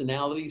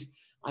personalities.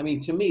 I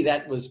mean, to me,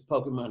 that was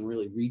Pokemon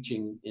really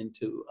reaching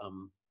into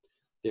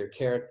their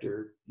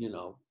character,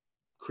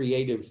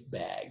 creative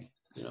bag,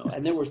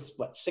 And there were,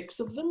 6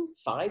 of them?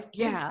 5 kids?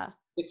 Yeah.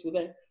 6 were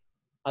there?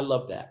 I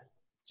love that.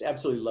 I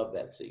absolutely love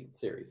that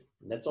series.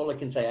 And that's all I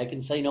can say. I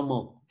can say no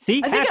more.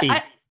 See, happy.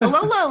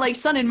 Alola, like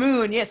Sun and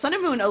Moon. Yeah, Sun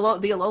and Moon, the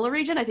Alola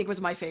region, I think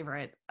was my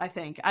favorite. I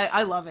think.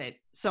 I love it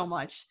so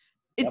much.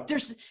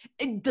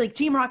 Like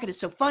Team Rocket is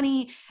so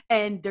funny,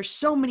 and there's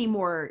so many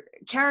more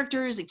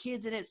characters and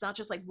kids in it. It's not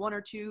just like 1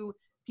 or 2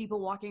 people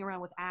walking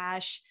around with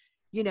Ash.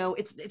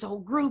 It's a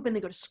whole group, and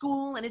they go to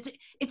school, and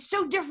it's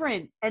so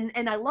different.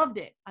 And I loved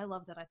it. I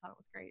thought it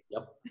was great.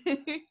 Yep.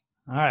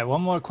 All right,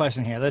 one more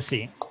question here. Let's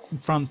see.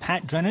 From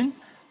Pat Drennan.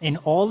 In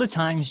all the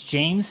times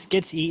James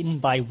gets eaten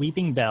by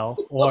Weeping Bell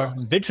or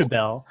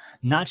Vitrabell,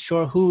 not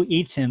sure who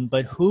eats him,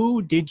 but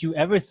who did you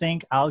ever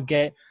think I'll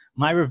get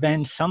my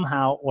revenge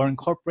somehow or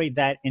incorporate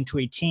that into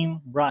a Team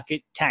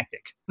Rocket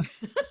tactic?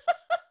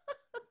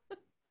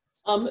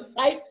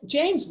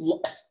 James,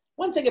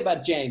 one thing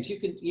about James, you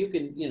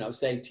can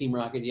say Team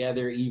Rocket, yeah,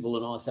 they're evil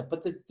and all that stuff,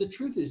 but the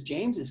truth is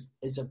James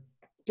is a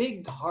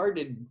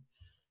big-hearted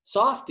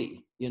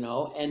softie,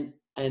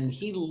 and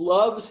he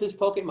loves his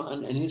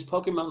Pokemon, and his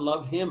Pokemon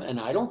love him, and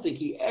I don't think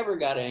he ever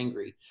got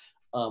angry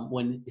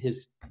when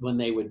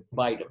they would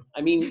bite him.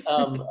 I mean,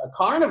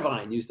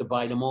 Carnivine used to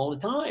bite him all the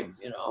time,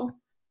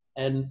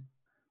 and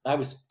I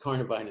was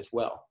Carnivine as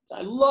well.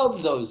 I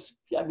love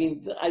those. I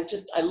mean,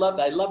 I love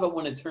it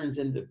when it turns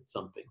into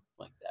something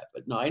like that.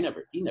 But no,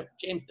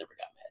 James never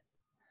got mad.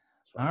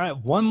 All right,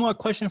 one more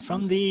question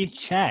from the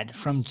chat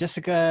from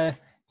Jessica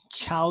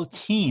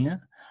Chowteen.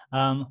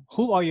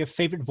 Who are your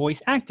favorite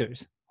voice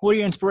actors? Who are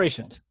your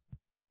inspirations?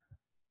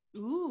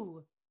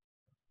 Ooh.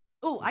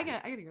 Oh, I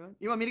gotta go.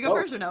 You want me to go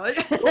first or no?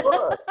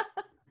 Sure.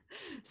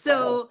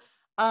 So,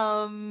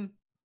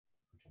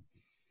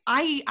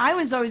 I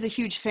was always a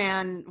huge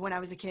fan when I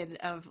was a kid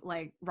of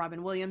like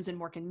Robin Williams and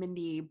Mork and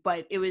Mindy,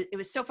 but it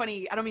was so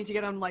funny. I don't mean to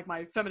get on like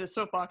my feminist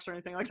soapbox or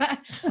anything like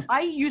that.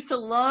 I used to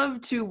love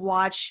to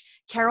watch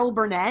Carol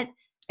Burnett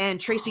and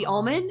Tracy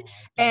Ullman,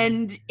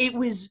 and it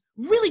was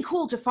really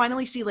cool to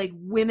finally see like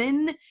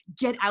women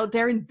get out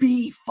there and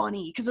be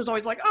funny, because there's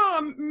always like,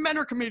 oh, men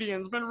are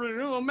comedians, men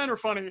are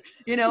funny,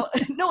 you know.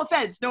 No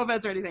offense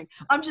or anything.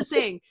 I'm just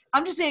saying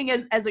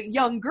as a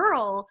young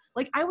girl,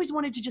 like I always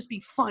wanted to just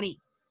be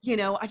funny. You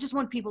know, I just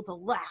want people to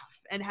laugh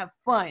and have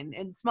fun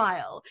and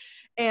smile,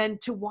 and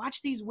to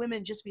watch these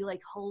women just be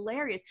like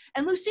hilarious.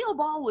 And Lucille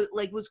Ball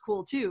was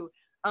cool too.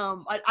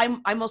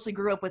 I mostly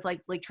grew up with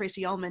like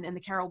Tracy Ullman and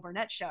the Carol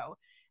Burnett show,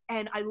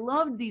 and I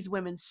loved these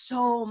women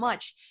so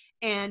much.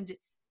 And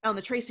on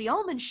the Tracy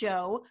Ullman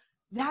show,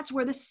 that's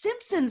where the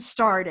Simpsons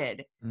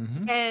started.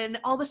 Mm-hmm. And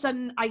all of a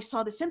sudden I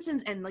saw the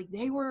Simpsons, and like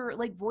they were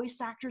like voice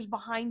actors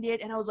behind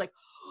it, and I was like,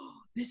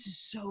 oh, this is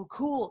so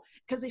cool.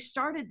 Because the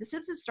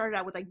Simpsons started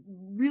out with like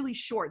really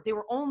short. They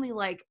were only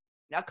like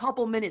a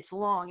couple minutes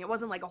long. It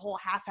wasn't like a whole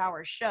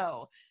half-hour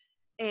show.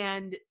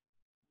 And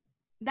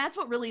that's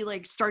what really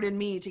like started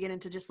me to get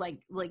into just like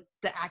the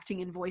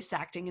acting and voice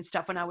acting and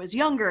stuff when I was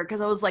younger,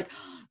 because I was like,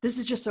 oh, this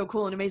is just so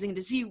cool and amazing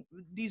to see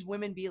these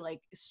women be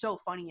like so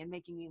funny and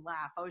making me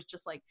laugh. I was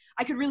just like,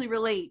 I could really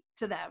relate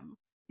to them,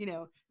 you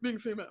know, being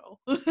female.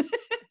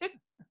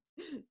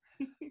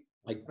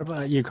 Like, What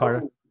about you,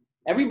 Carter?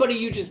 everybody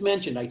you just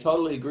mentioned, I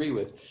totally agree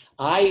with.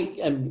 I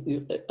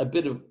am a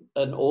bit of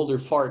an older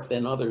fart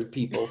than other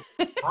people.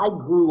 I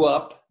grew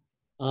up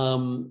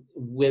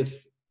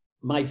with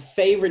my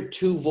favorite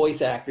two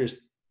voice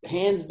actors,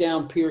 hands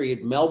down,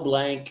 period, Mel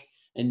Blanc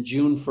and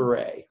June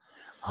Foray.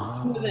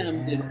 The two of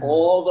them did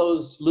all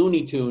those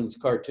Looney Tunes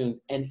cartoons,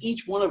 and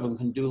each one of them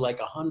can do like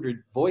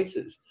 100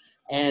 voices.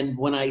 And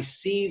when I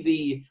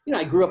see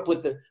I grew up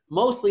with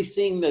mostly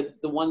seeing the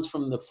ones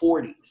from the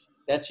 40s.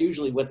 That's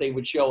usually what they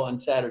would show on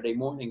Saturday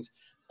mornings.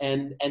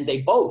 And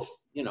they both,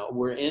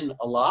 were in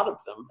a lot of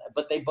them,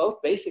 but they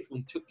both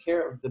basically took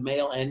care of the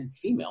male and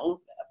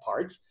female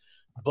parts.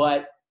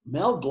 But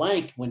Mel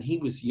Blanc, when he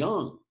was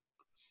young,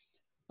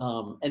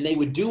 and they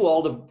would do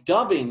all the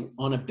dubbing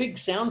on a big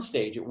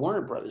soundstage at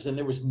Warner Brothers, and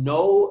there was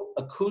no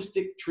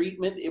acoustic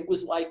treatment. It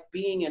was like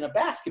being in a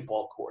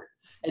basketball court.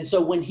 And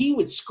so when he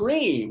would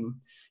scream,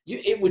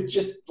 it would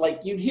just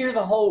like, you'd hear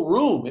the whole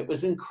room. It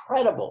was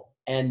incredible.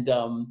 And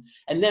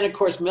then of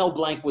course Mel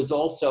Blanc was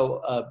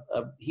also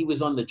he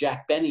was on the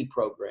Jack Benny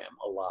program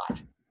a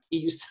lot. They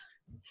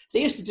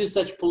used to do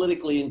such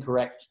politically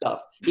incorrect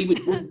stuff. He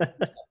would do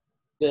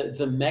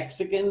the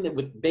Mexican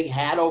with big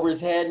hat over his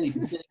head, and he'd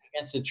be sitting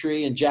against a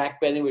tree, and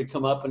Jack Benny would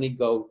come up and he'd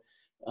go,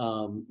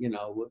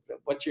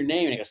 what's your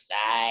name? And he goes,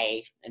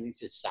 Sai. And he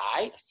says,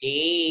 Sai?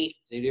 Si.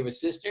 So do you have a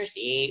sister?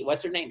 Si.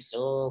 What's her name?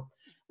 So.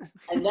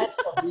 And that's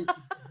what used to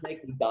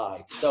make me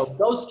die. So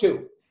those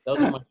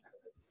are my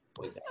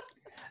voice actors.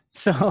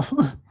 So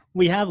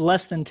we have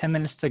less than 10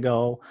 minutes to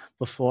go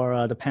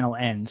before the panel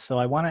ends. So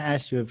I want to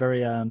ask you a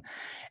very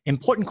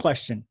important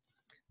question.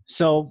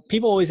 So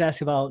people always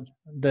ask about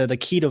the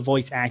key to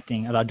voice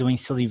acting, about doing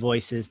silly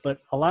voices, but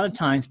a lot of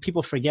times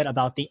people forget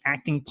about the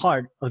acting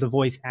part of the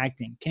voice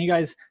acting. Can you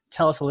guys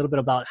tell us a little bit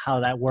about how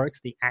that works,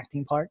 the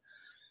acting part?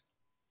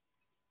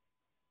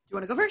 You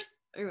want to go first?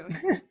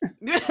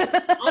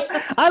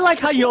 I like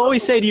how you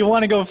always say, do you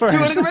want to go first? Do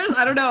you want to go first?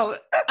 I don't know.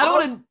 I don't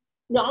want to.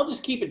 No, I'll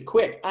just keep it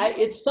quick.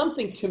 It's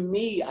something to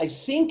me, I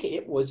think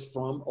it was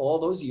from all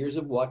those years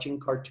of watching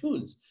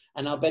cartoons.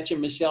 And I'll bet you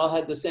Michelle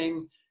had the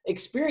same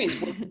experience.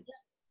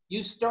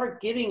 You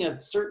start getting a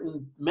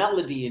certain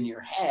melody in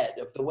your head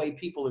of the way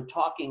people are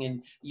talking,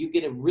 and you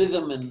get a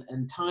rhythm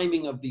and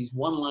timing of these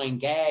one-line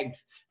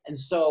gags. And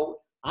so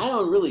I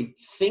don't really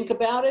think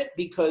about it,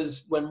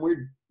 because when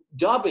we're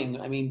dubbing,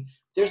 I mean,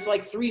 there's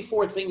like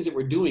 3-4 things that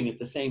we're doing at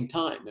the same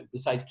time, and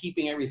besides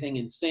keeping everything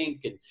in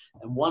sync, and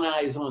one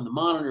eye's on the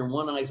monitor and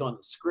one eye's on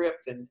the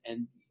script, and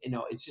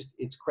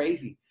it's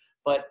crazy.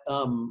 But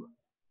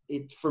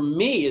for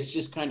me, it's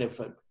just kind of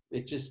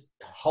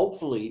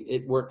hopefully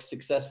it works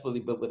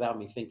successfully, but without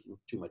me thinking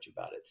too much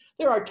about it.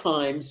 There are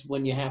times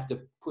when you have to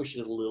push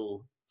it a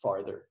little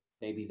farther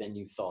maybe than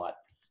you thought,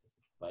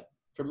 but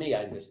for me,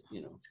 I just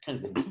it's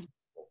kind of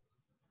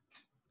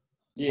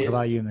What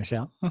about you,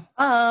 Michelle?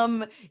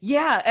 Well,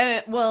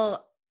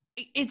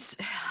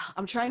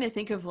 I'm trying to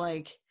think of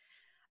I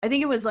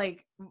think it was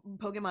like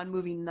Pokemon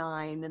movie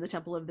 9 and the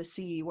Temple of the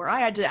Sea, where I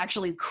had to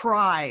actually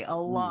cry a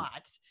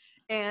lot.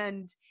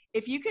 And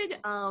if you could,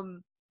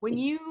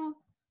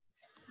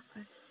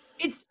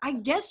 it's, I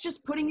guess,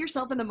 just putting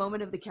yourself in the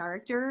moment of the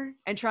character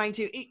and trying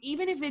to,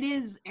 even if it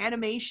is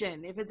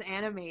animation, if it's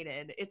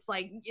animated, it's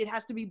like, it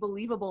has to be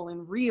believable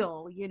and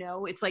real,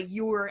 it's like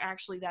you're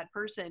actually that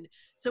person.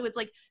 So it's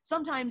like,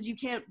 sometimes you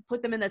can't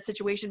put them in that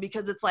situation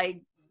because it's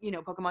like,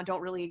 Pokemon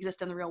don't really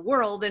exist in the real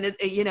world. And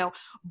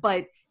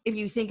but if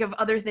you think of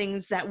other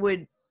things that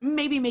would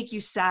maybe make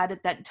you sad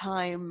at that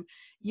time,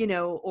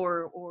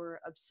 or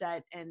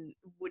upset, and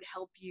would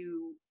help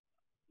you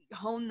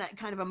hone that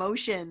kind of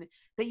emotion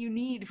that you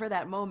need for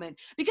that moment.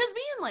 Because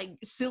being like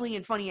silly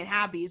and funny and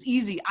happy is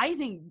easy. I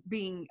think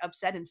being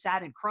upset and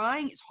sad and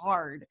crying is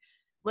hard.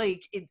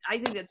 Like I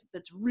think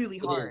that's really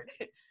hard.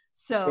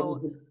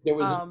 So there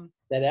was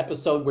that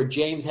episode where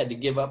James had to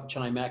give up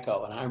Chime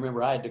Echo, and I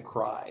remember I had to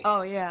cry.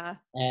 Oh yeah.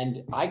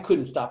 And I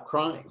couldn't stop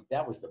crying.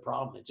 That was the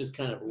problem. It just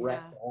kind of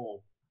wrecked the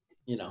whole,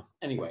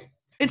 anyway.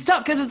 It's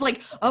tough because it's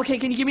like, okay,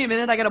 can you give me a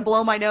minute? I gotta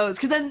blow my nose.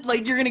 Because then,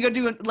 like, you're gonna go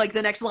do like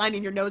the next line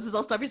and your nose is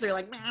all stuffy, so you're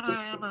like,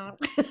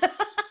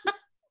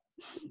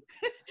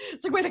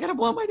 it's like, wait, I gotta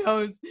blow my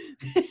nose.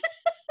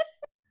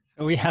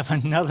 We have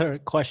another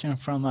question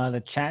from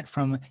the chat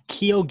from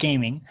Keo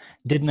Gaming.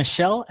 Did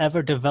Michelle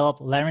ever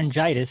develop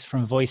laryngitis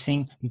from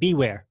voicing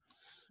Beware?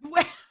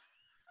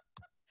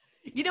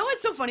 You know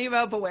what's so funny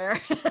about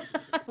Beware?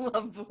 I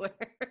love Beware.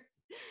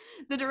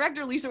 The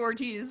director, Lisa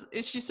Ortiz,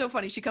 she's so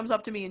funny. She comes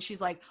up to me and she's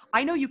like,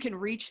 I know you can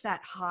reach that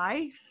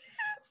high.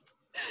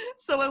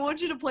 So I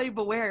want you to play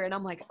Beware. And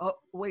I'm like, oh,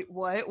 wait,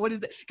 what? What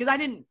is it? Because I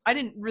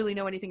didn't really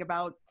know anything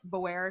about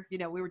Beware. We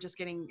were just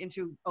getting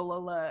into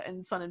Alola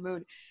and Sun and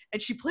Moon. And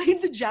she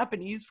played the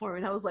Japanese for me.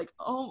 And I was like,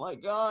 oh my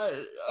God,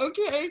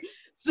 okay.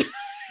 So,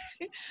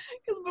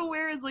 because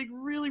Beware is like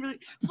really, really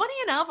funny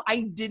enough.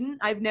 I'm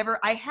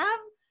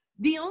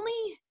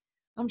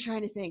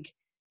trying to think.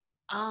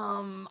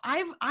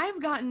 I've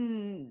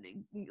gotten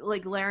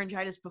like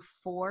laryngitis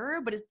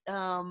before, but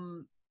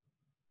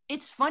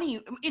it's funny.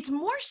 It's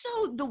more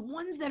so the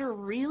ones that are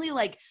really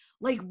like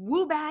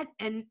Woobat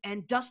and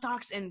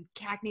Dustox and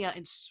Cacnea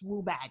and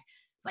Swoobat.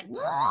 It's like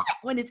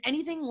when it's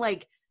anything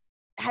like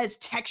has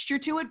texture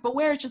to it,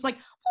 Beware is just like,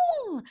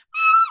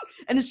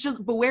 and it's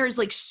just Beware is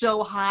like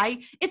so high.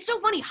 It's so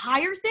funny.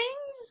 Higher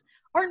things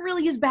aren't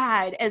really as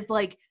bad as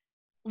like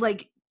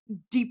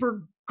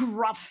deeper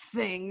gruff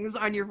things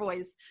on your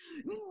voice.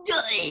 And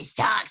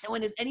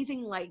when it's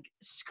anything like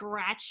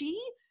scratchy,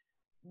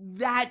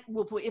 that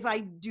will put, if I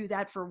do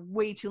that for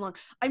way too long,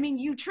 I mean,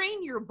 you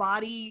train your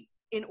body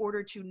in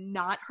order to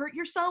not hurt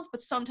yourself,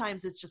 but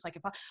sometimes it's just like,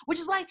 which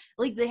is why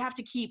like they have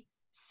to keep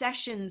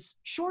sessions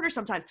shorter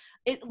sometimes.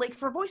 It like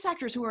for voice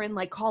actors who are in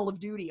like Call of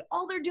Duty,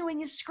 all they're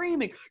doing is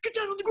screaming, get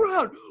down on the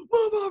ground,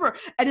 blah, blah, blah.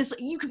 And it's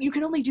you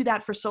can only do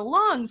that for so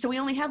long, so we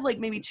only have like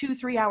maybe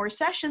 2-3 hour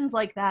sessions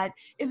like that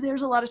if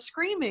there's a lot of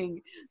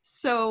screaming.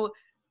 So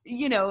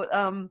you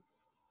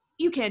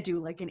can't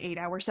do like an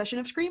 8-hour session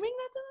of screaming.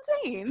 That's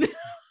insane.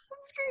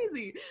 That's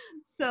crazy.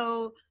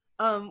 So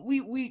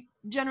we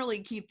generally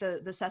keep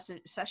the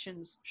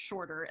sessions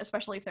shorter,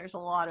 especially if there's a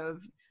lot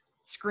of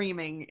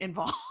screaming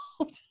involved.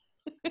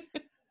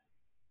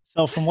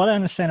 So from what I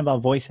understand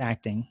about voice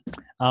acting,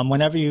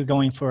 whenever you're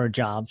going for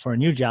a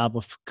new job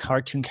with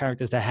cartoon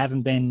characters that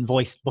haven't been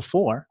voiced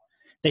before,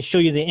 they show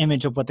you the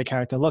image of what the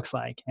character looks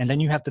like. And then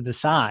you have to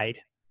decide,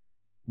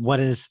 what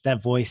does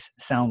that voice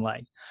sound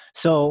like?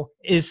 So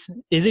is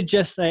it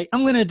just like,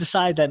 I'm going to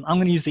decide that I'm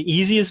going to use the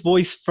easiest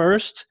voice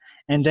first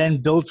and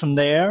then build from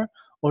there?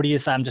 Or do you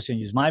decide I'm just going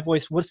to use my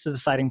voice? What's the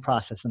deciding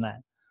process in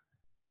that?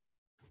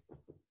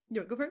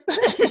 You want to go first?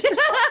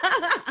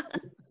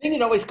 The thing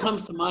that always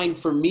comes to mind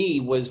for me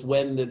was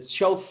when the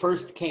show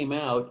first came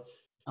out,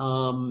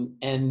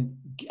 and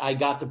I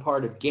got the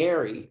part of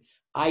Gary.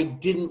 I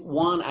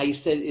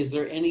said, is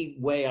there any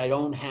way I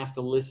don't have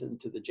to listen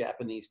to the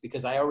Japanese?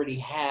 Because I already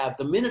have.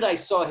 The minute I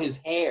saw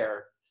his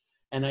hair,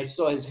 and I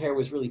saw his hair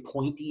was really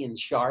pointy and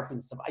sharp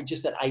and stuff, I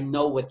just said, I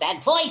know what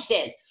that voice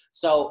is.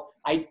 So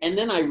and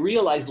then I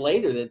realized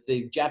later that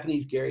the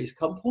Japanese Gary is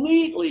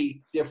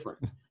completely different.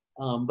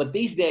 But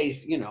these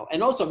days,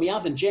 and also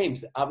Meowth and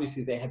James,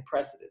 obviously they had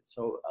precedent.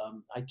 So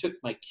I took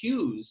my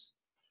cues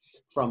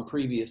from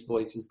previous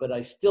voices, but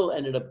I still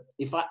ended up,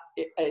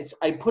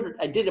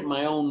 I did it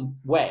my own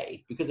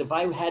way, because if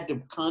I had to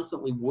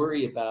constantly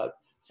worry about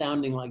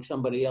sounding like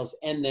somebody else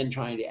and then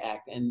trying to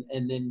act and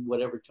then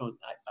whatever tone,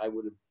 I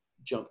would have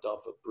jumped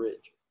off a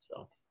bridge.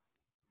 So.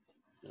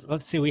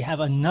 Let's see, we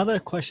have another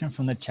question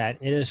from the chat.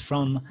 It is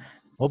from,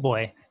 oh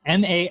boy,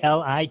 MALIKTCG.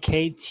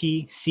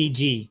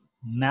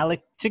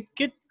 Malik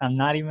Ticket. I'm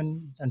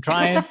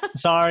trying.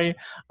 Sorry.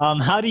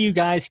 How do you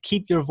guys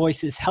keep your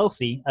voices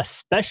healthy,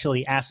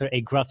 especially after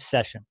a gruff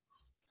session?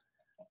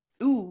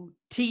 Ooh,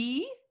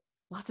 tea.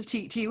 Lots of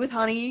tea with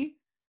honey.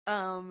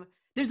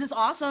 There's this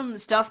awesome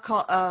stuff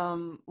called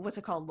what's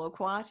it called?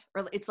 Loquat,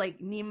 or it's like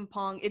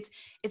nimpong.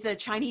 It's a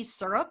Chinese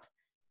syrup.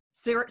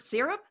 Syrup.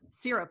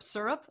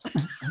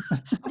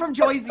 I'm from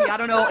Jersey. I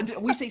don't know.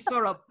 We say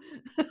syrup.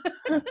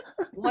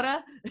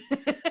 What?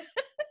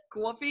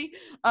 Coffee.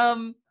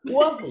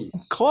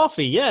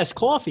 Coffee. Yes,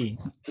 coffee.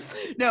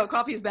 No,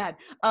 coffee is bad.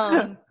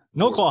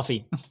 No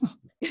coffee.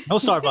 No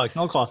Starbucks.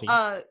 No coffee.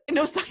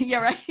 Yeah,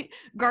 right.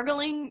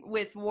 Gargling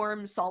with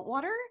warm salt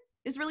water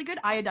is really good.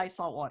 Iodized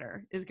salt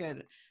water is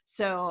good.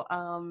 So,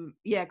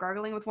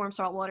 gargling with warm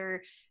salt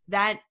water.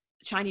 That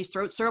Chinese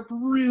throat syrup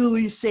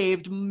really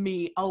saved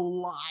me a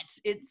lot.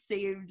 It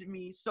saved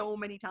me so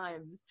many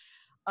times.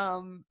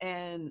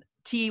 And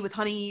tea with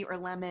honey or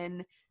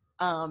lemon.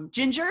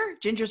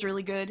 Ginger's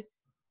really good.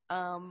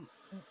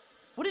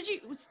 What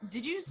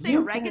did you say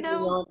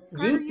oregano?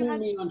 Carter, You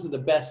turned me on to the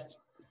best.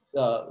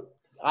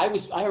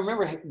 I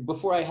remember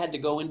before I had to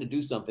go in to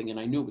do something, and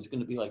I knew it was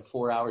going to be like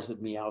 4 hours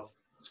of me out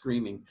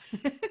screaming,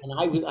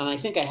 and I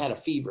think I had a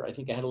fever. I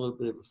think I had a little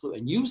bit of a flu,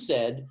 and you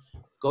said,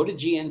 go to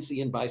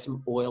GNC and buy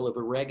some oil of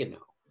oregano.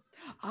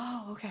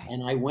 Oh, okay.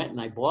 And I went and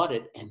I bought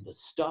it, and the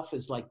stuff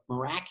is like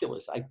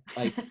miraculous.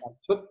 I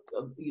took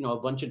a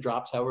bunch of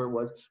drops, however it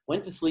was,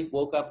 went to sleep,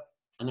 woke up,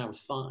 and I was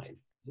fine.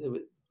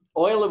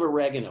 Oil of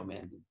oregano,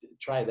 man.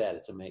 Try that.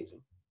 It's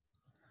amazing.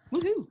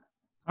 Woohoo.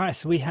 All right,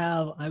 so we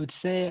have, I would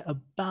say,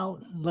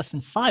 about less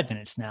than 5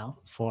 minutes now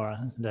for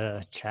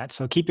the chat.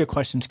 So keep your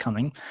questions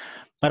coming.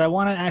 But I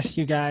want to ask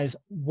you guys,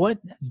 what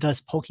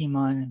does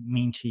Pokemon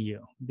mean to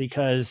you?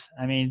 Because,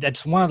 I mean,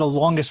 that's one of the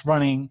longest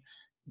running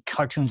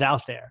cartoons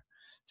out there.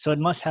 So it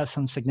must have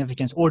some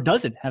significance. Or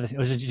does it have,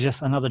 or is it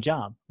just another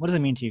job? What does it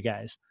mean to you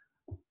guys?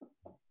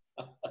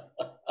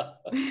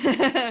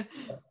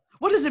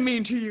 What does it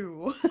mean to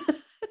you?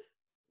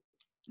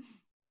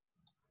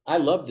 I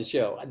love the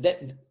show.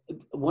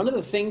 One of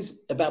the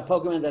things about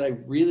Pokemon that I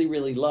really,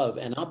 really love,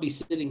 and I'll be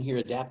sitting here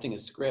adapting a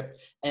script,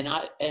 and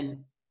I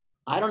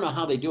don't know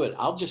how they do it.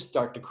 I'll just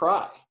start to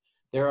cry.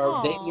 They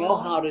know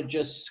how to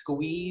just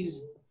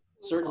squeeze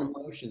certain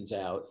emotions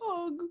out,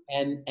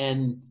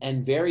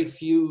 and very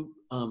few.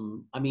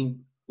 I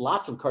mean,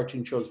 lots of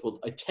cartoon shows will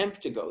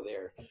attempt to go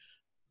there,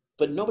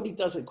 but nobody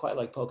does it quite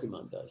like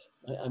Pokemon does.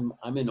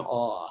 I'm in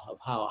awe of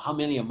how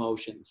many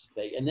emotions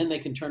and then they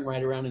can turn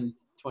right around in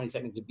 20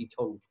 seconds and be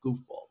total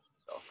goofballs.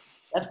 So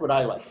that's what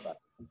I like about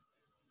it.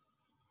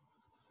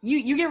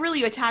 You get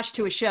really attached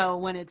to a show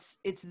when it's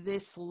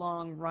this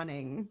long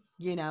running,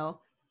 you know,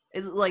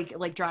 it's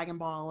like Dragon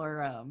Ball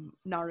or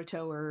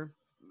Naruto or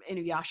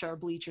Inuyasha or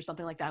Bleach or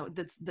something like that.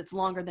 That's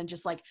longer than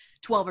just like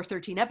 12 or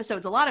 13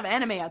 episodes. A lot of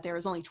anime out there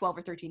is only 12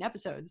 or 13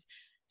 episodes.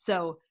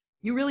 So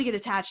you really get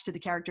attached to the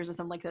characters and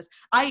something like this.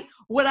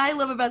 What I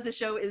love about the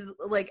show is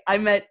like I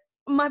met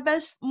one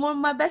of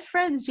my best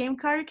friends, James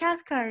Carter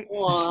Cathcart,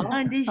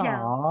 on this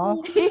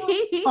show.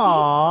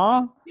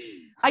 Aww.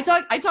 I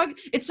talk.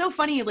 It's so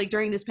funny. Like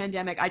during this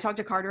pandemic, I talk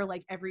to Carter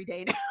like every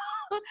day now.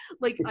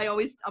 Like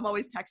I'm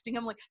always texting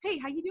him like, "Hey,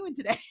 how you doing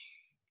today?"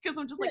 Because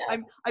I'm just like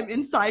I'm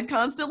inside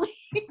constantly.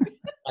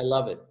 I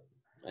love it.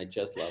 I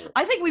just love it.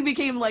 I think we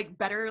became like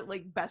better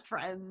like best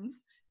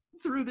friends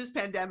through this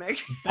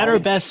pandemic. Better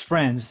best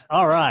friends.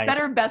 All right.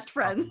 Better best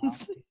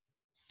friends.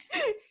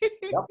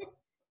 Yep.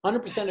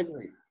 100%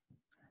 agree.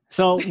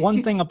 So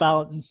one thing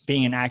about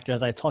being an actor,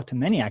 as I talk to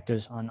many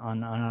actors on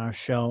our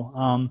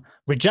show,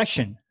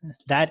 rejection,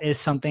 that is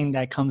something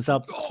that comes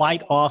up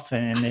quite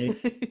often. And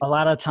a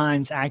lot of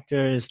times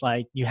actors,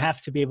 like, you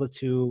have to be able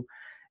to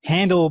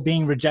handle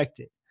being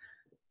rejected.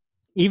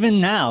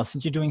 Even now,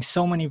 since you're doing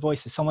so many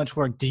voices, so much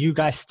work, do you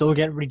guys still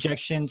get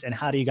rejections, and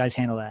how do you guys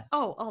handle that?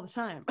 Oh, all the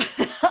time.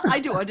 I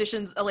do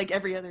auditions like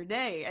every other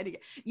day. And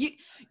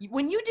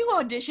when you do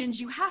auditions,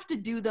 you have to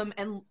do them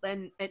and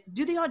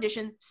do the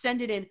audition,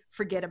 send it in,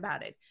 forget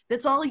about it.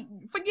 That's all.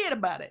 Forget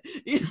about it.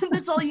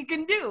 That's all you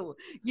can do.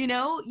 You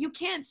know, you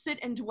can't sit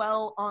and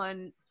dwell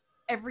on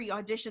every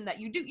audition that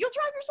you do. You'll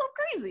drive yourself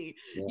crazy,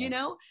 you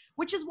know,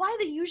 which is why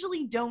they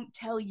usually don't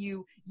tell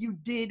you you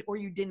did or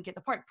you didn't get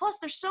the part. Plus,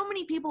 there's so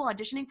many people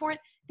auditioning for it.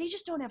 They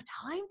just don't have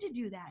time to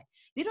do that.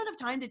 They don't have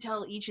time to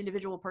tell each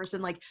individual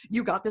person, like,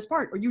 you got this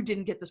part or you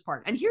didn't get this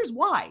part. And here's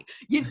why.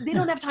 They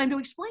don't have time to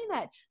explain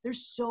that.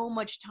 There's so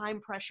much time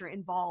pressure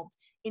involved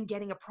in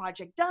getting a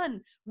project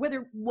done,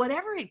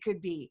 whatever it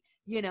could be,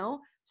 you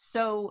know?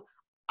 So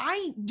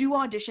I do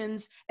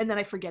auditions and then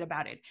I forget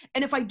about it.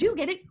 And if I do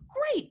get it,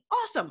 great,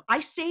 awesome.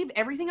 I save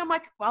everything on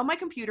my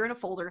computer in a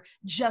folder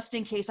just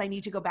in case I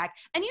need to go back.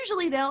 And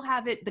usually they'll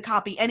have the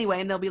copy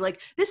anyway, and they'll be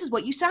like, this is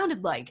what you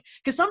sounded like.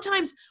 Because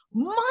sometimes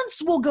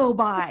months will go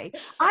by.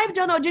 I've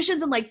done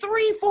auditions and like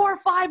 3, 4,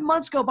 5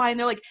 months go by, and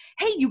they're like,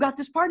 hey, you got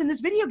this part in this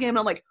video game. And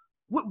I'm like,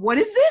 what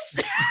is this?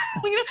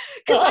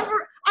 Because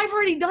I've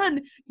already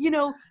done,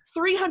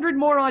 300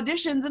 more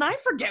auditions, and I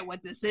forget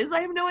what this is.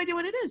 I have no idea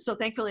what it is. So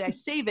thankfully I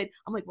save it.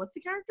 I'm like, what's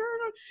the character?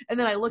 And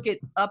then I look it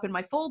up in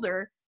my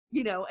folder,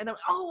 and I'm like,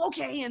 oh,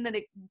 okay. And then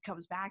it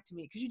comes back to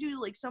me, because you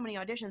do like so many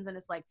auditions, and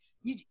it's like,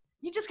 you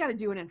just got to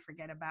do it and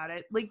forget about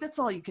it. Like, that's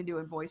all you can do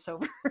in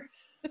voiceover.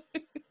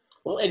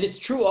 Well, and it's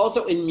true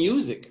also in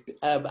music.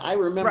 I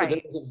remember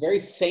there was a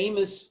very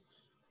famous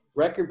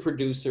record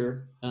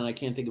producer, and I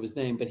can't think of his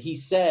name, but he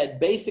said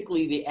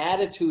basically the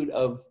attitude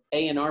of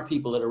A&R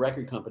people at a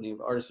record company, of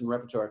artists and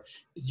repertoire,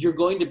 is you're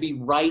going to be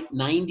right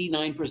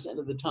 99%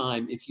 of the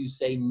time if you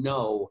say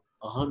no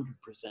 100% of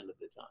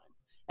the time.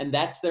 And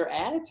that's their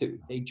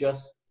attitude. They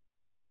just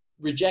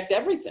reject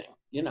everything,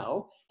 and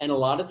a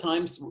lot of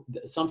times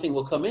something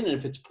will come in, and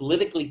if it's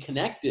politically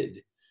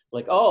connected,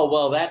 like, oh,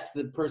 well, that's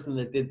the person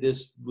that did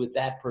this with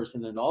that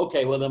person, and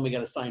okay, well, then we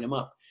got to sign them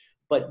up.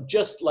 But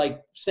just like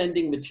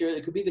sending material,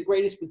 it could be the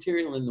greatest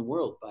material in the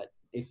world, but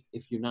if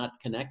you're not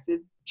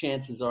connected,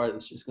 chances are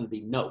it's just going to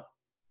be no.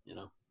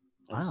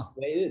 That's Wow.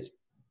 the way it is.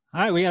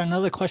 All right, we got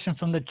another question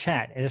from the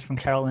chat. It is from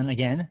Carolyn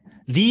again,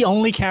 the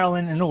only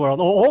Carolyn in the world,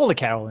 or all the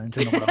Carolines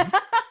in the world.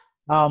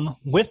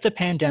 with the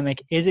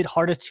pandemic, is it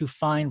harder to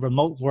find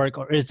remote work,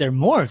 or is there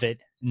more of it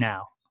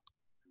now?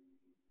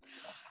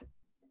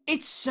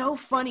 It's so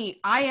funny.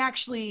 I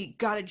actually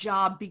got a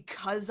job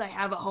because I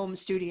have a home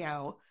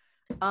studio.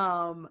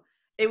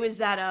 It was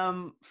that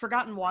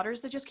Forgotten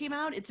Waters that just came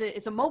out.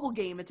 It's a mobile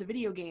game. It's a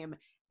video game.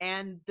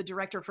 And the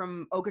director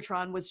from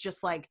Okatron was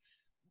just like,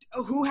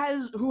 who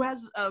has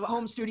a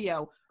home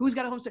studio? Who's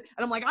got a home studio?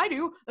 And I'm like, I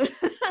do.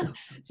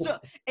 So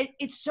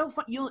it's so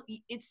fun.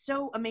 It's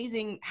so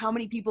amazing how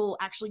many people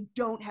actually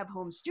don't have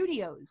home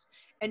studios.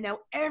 And now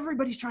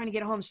everybody's trying to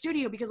get a home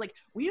studio because like,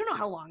 we don't know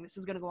how long this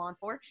is going to go on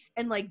for.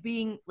 And like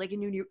being like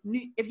in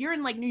if you're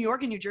in like New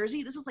York and New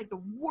Jersey, this is like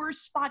the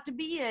worst spot to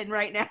be in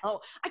right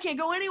now. I can't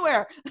go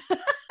anywhere.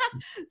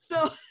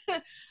 So,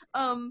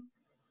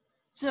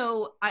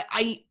 So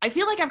I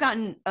feel like I've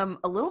gotten a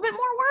little bit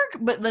more work,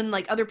 but then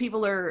like other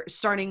people are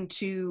starting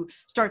to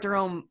start their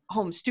own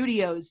home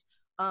studios.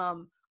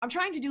 I'm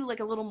trying to do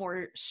like a little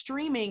more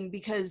streaming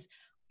because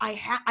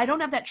I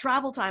don't have that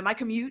travel time. I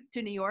commute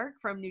to New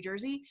York from New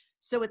Jersey,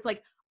 so it's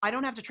like I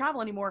don't have to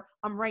travel anymore.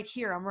 I'm right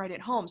here. I'm right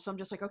at home. So I'm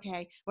just like,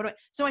 okay,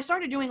 so I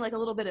started doing like a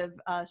little bit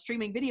of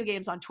streaming video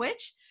games on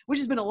Twitch, which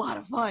has been a lot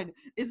of fun.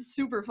 It's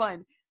super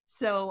fun.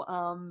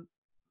 So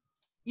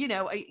you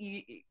know,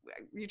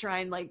 you try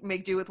and like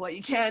make do with what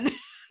you can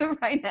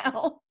right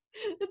now.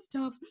 It's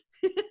tough.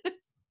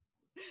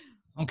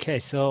 Okay,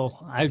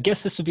 so I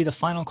guess this would be the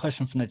final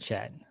question from the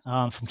chat.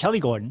 From Kelly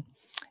Gordon,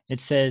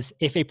 it says,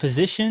 if a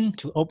position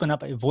to open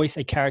up voice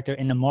a character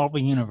in the Marvel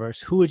Universe,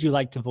 who would you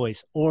like to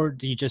voice? Or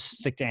do you just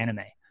stick to anime?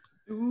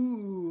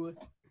 Ooh.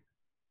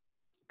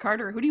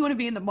 Carter, who do you want to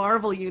be in the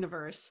Marvel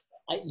Universe?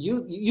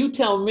 You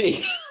tell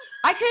me.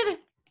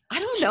 I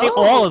don't know. Hey,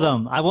 all of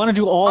them. I want to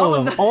do all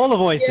of them. All the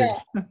voices.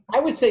 Yeah. I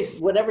would say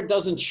whatever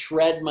doesn't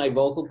shred my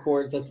vocal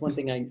cords. That's one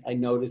thing I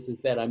notice is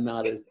that I'm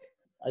not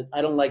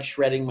I don't like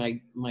shredding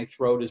my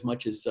throat as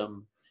much as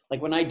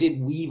like when I did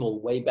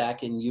Weevil way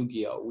back in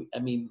Yu-Gi-Oh! I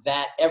mean,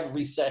 that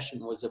every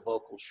session was a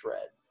vocal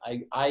shred.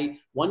 I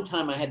one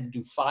time I had to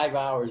do 5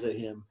 hours of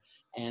him,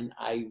 and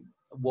I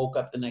woke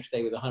up the next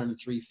day with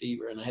 103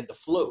 fever, and I had the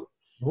flu.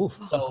 Oof.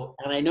 So,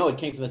 and I know it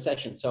came from the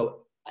session.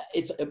 So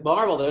it's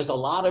Marvel. There's a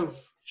lot of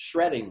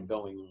shredding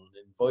going on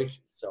in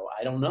voices. So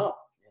I don't know.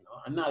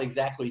 I'm not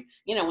exactly,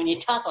 When you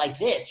talk like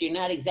this, you're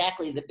not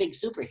exactly the big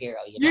superhero,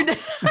 you know?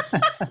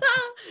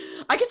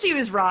 I could see you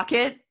as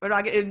Rocket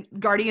in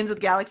Guardians of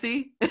the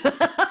Galaxy.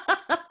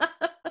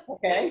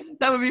 Okay.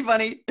 That would be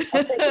funny.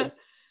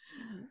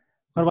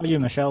 What about you,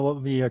 Michelle? What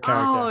would be your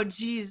character? Oh,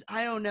 geez.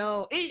 I don't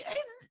know. It's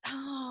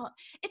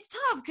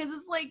tough because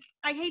it's like,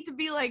 I hate to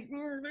be like,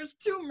 there's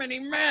too many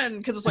men,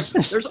 because it's like,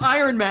 there's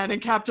Iron Man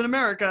and Captain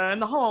America and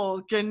the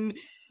Hulk and,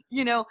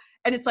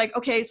 and it's like,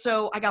 okay,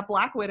 so I got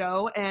Black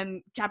Widow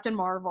and Captain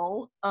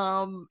Marvel,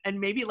 and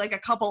maybe like a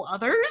couple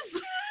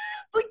others.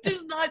 Like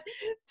there's not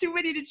too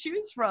many to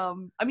choose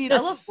from. I mean, I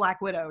love Black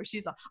Widow.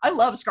 I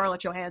love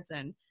Scarlett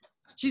Johansson.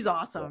 She's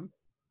awesome.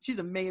 She's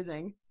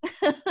amazing.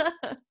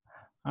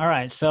 All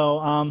right.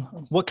 So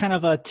what kind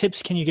of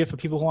tips can you give for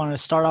people who want to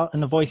start out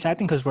in the voice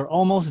acting? Because we're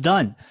almost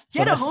done. So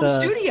get a home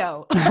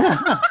studio.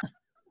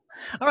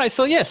 All right.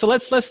 So yeah. So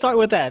let's start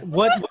with that.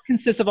 What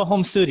consists of a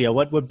home studio?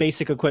 What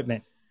basic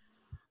equipment?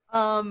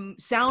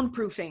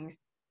 Soundproofing.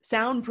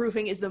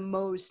 Soundproofing is the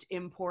most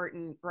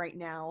important right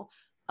now.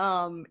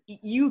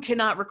 You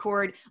cannot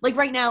record, like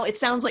right now it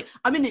sounds like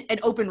I'm in an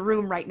open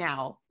room right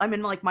now. I'm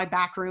in like my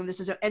back room.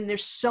 And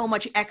there's so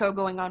much echo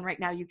going on right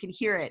now. You can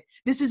hear it.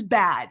 This is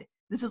bad.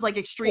 This is like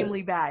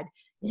extremely bad.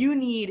 You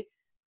need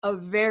a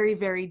very,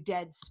 very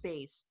dead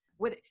space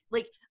with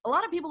like a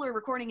lot of people are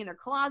recording in their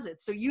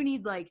closets. So you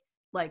need like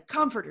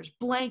comforters,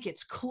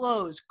 blankets,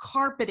 clothes,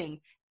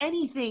 carpeting,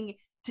 anything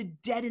to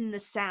deaden the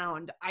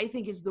sound, I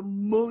think is the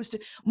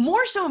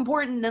more so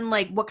important than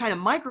like what kind of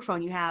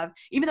microphone you have,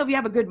 even though if you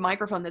have a good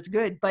microphone, that's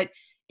good. But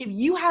if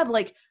you have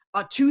like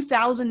a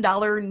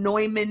 $2,000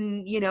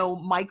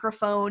 Neumann,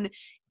 microphone,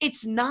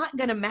 it's not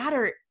going to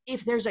matter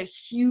if there's a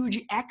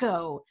huge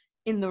echo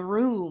in the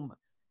room,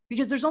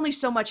 because there's only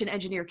so much an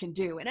engineer can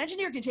do. An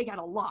engineer can take out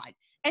a lot.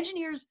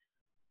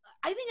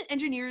 I think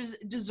engineers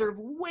deserve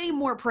way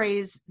more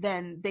praise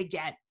than they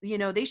get.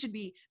 They should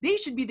be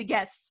the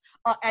guests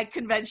at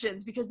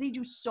conventions, because they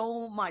do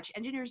so much.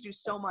 Engineers do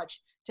so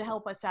much to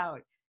help us out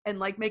and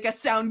like make us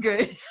sound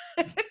good.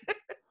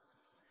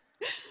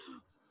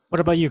 What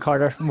about you,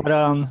 Carter?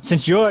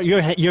 Since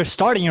you're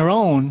starting your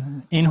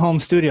own in-home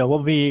studio, what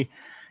would be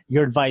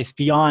your advice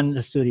beyond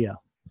the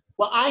studio?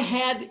 Well, I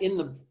had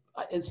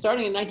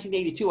starting in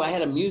 1982, I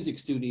had a music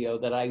studio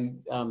that I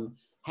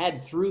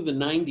had through the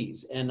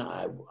 90s, and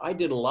I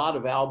did a lot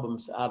of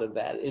albums out of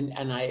that. And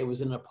it was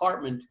an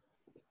apartment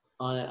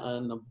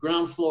on the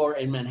ground floor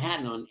in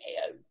Manhattan on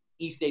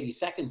East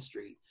 82nd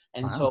Street.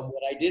 And Wow. So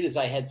what I did is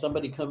I had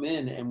somebody come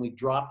in and we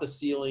dropped the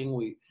ceiling.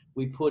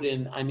 We put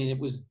in, it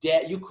was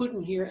dead. You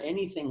couldn't hear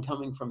anything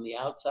coming from the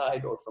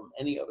outside or from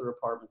any other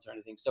apartments or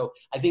anything. So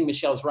I think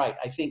Michelle's right.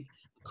 I think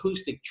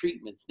acoustic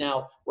treatments.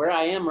 Now, where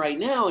I am right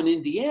now in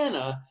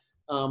Indiana,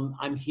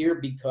 I'm here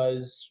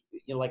because,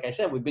 you know, like I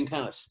said, we've been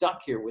kind of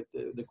stuck here with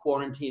the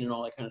quarantine and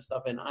all that kind of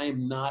stuff, and I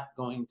am not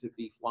going to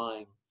be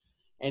flying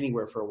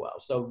anywhere for a while.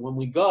 So when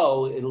we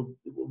go,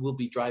 we'll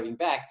be driving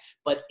back,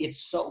 but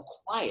it's so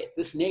quiet.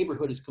 This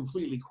neighborhood is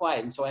completely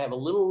quiet. And so I have a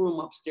little room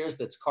upstairs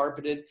that's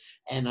carpeted,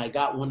 and I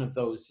got one of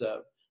those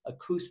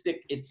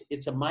acoustic,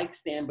 it's a mic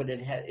stand, but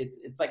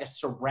it's like a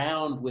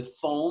surround with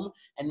foam.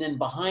 And then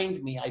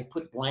behind me, I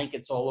put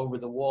blankets all over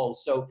the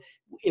walls. So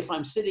if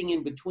I'm sitting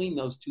in between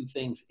those two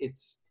things,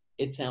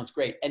 it sounds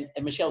great. And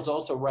Michelle's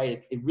also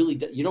right. It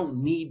really, you don't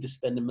need to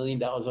spend $1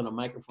 million on a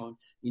microphone.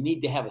 You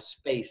need to have a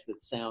space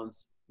that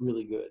sounds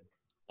really good.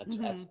 That's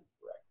absolutely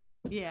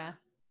correct. Yeah.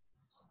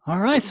 All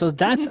right, so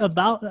that's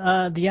about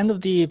the end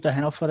of the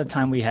panel for the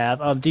time we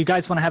have. Do you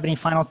guys want to have any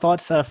final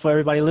thoughts for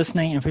everybody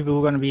listening and for people who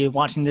are going to be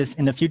watching this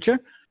in the future?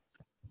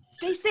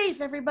 Stay safe,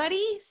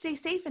 everybody. Stay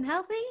safe and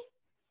healthy.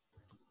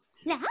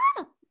 Yeah.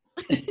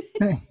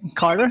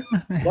 Carter,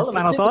 Well,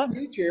 final thought? In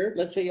the future,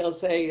 let's say I'll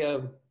say,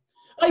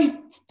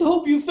 I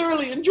hope you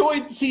thoroughly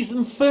enjoyed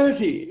season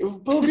 30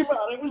 of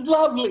Pokemon. It was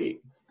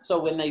lovely. So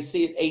when they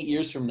see it 8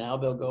 years from now,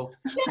 they'll go,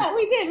 yeah,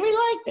 we did. We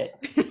liked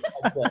it.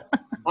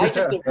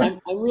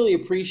 I'm really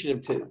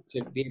appreciative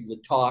to be able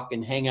to talk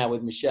and hang out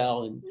with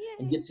Michelle and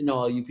get to know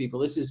all you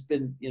people. This has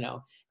been, you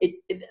know,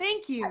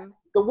 Thank you.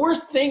 The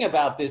worst thing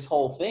about this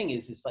whole thing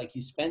is it's like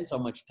you spend so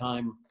much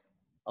time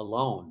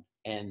alone,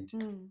 and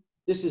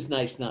this is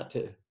nice not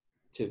to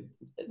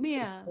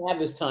have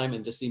this time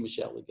and to see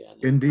Michelle again.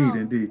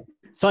 Indeed.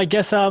 So I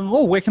guess,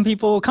 where can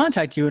people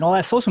contact you and all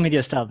that social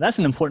media stuff? That's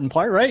an important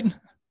part, right?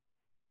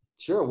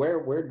 Sure.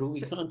 Where do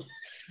we contact?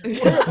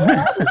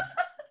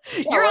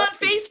 You're on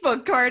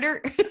Facebook,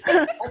 Carter.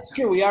 That's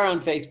true. We are on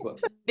Facebook.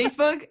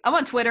 Facebook? I'm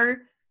on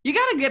Twitter. You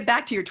got to get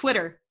back to your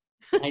Twitter.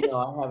 I know.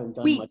 I haven't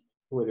done much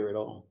Twitter at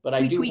all. But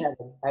I do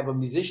have a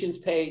musician's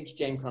page,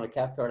 James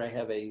Cathcart. I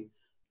have a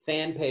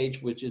fan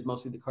page, which is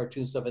mostly the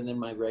cartoon stuff, and then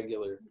my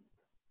regular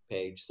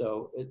page.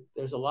 So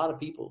there's a lot of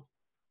people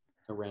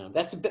around.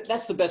 That's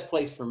the best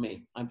place for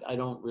me. I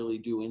don't really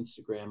do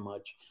Instagram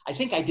much. I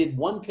think I did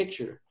one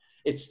picture.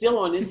 It's still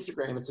on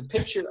Instagram. It's a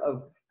picture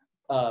of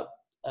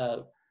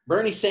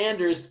Bernie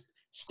Sanders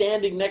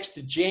standing next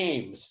to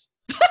James.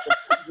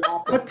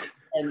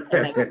 and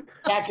I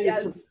captured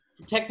it to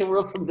protect the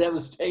world from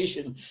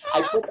devastation.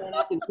 I put that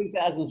up in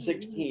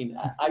 2016.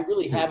 I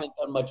really haven't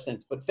done much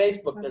since, but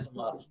Facebook does a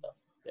lot of stuff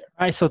there.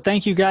 All right, so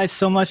thank you guys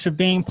so much for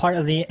being part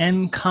of the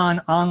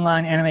EMCON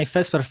Online Anime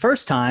Fest for the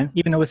first time,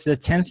 even though it's the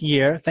 10th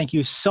year. Thank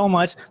you so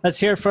much. Let's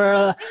hear it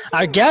for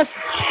our guests.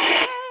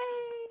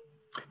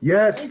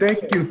 Yes,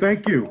 thank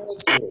you.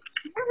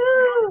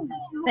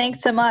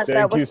 Thanks so much.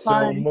 That was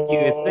fun.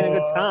 It's been a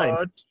good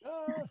time.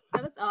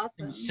 That was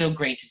awesome. It was so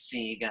great to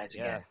see you guys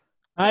again.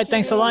 All right,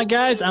 thanks a lot,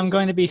 guys. I'm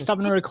going to be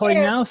stopping the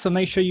recording now, so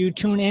make sure you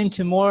tune in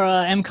to more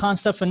EMCON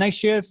stuff for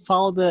next year.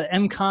 Follow the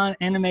EMCON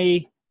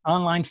Anime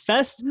Online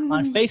Fest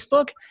on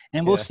Facebook,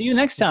 and we'll see you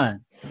next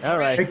time. All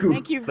right. Thank you.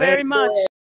 Thank you very much.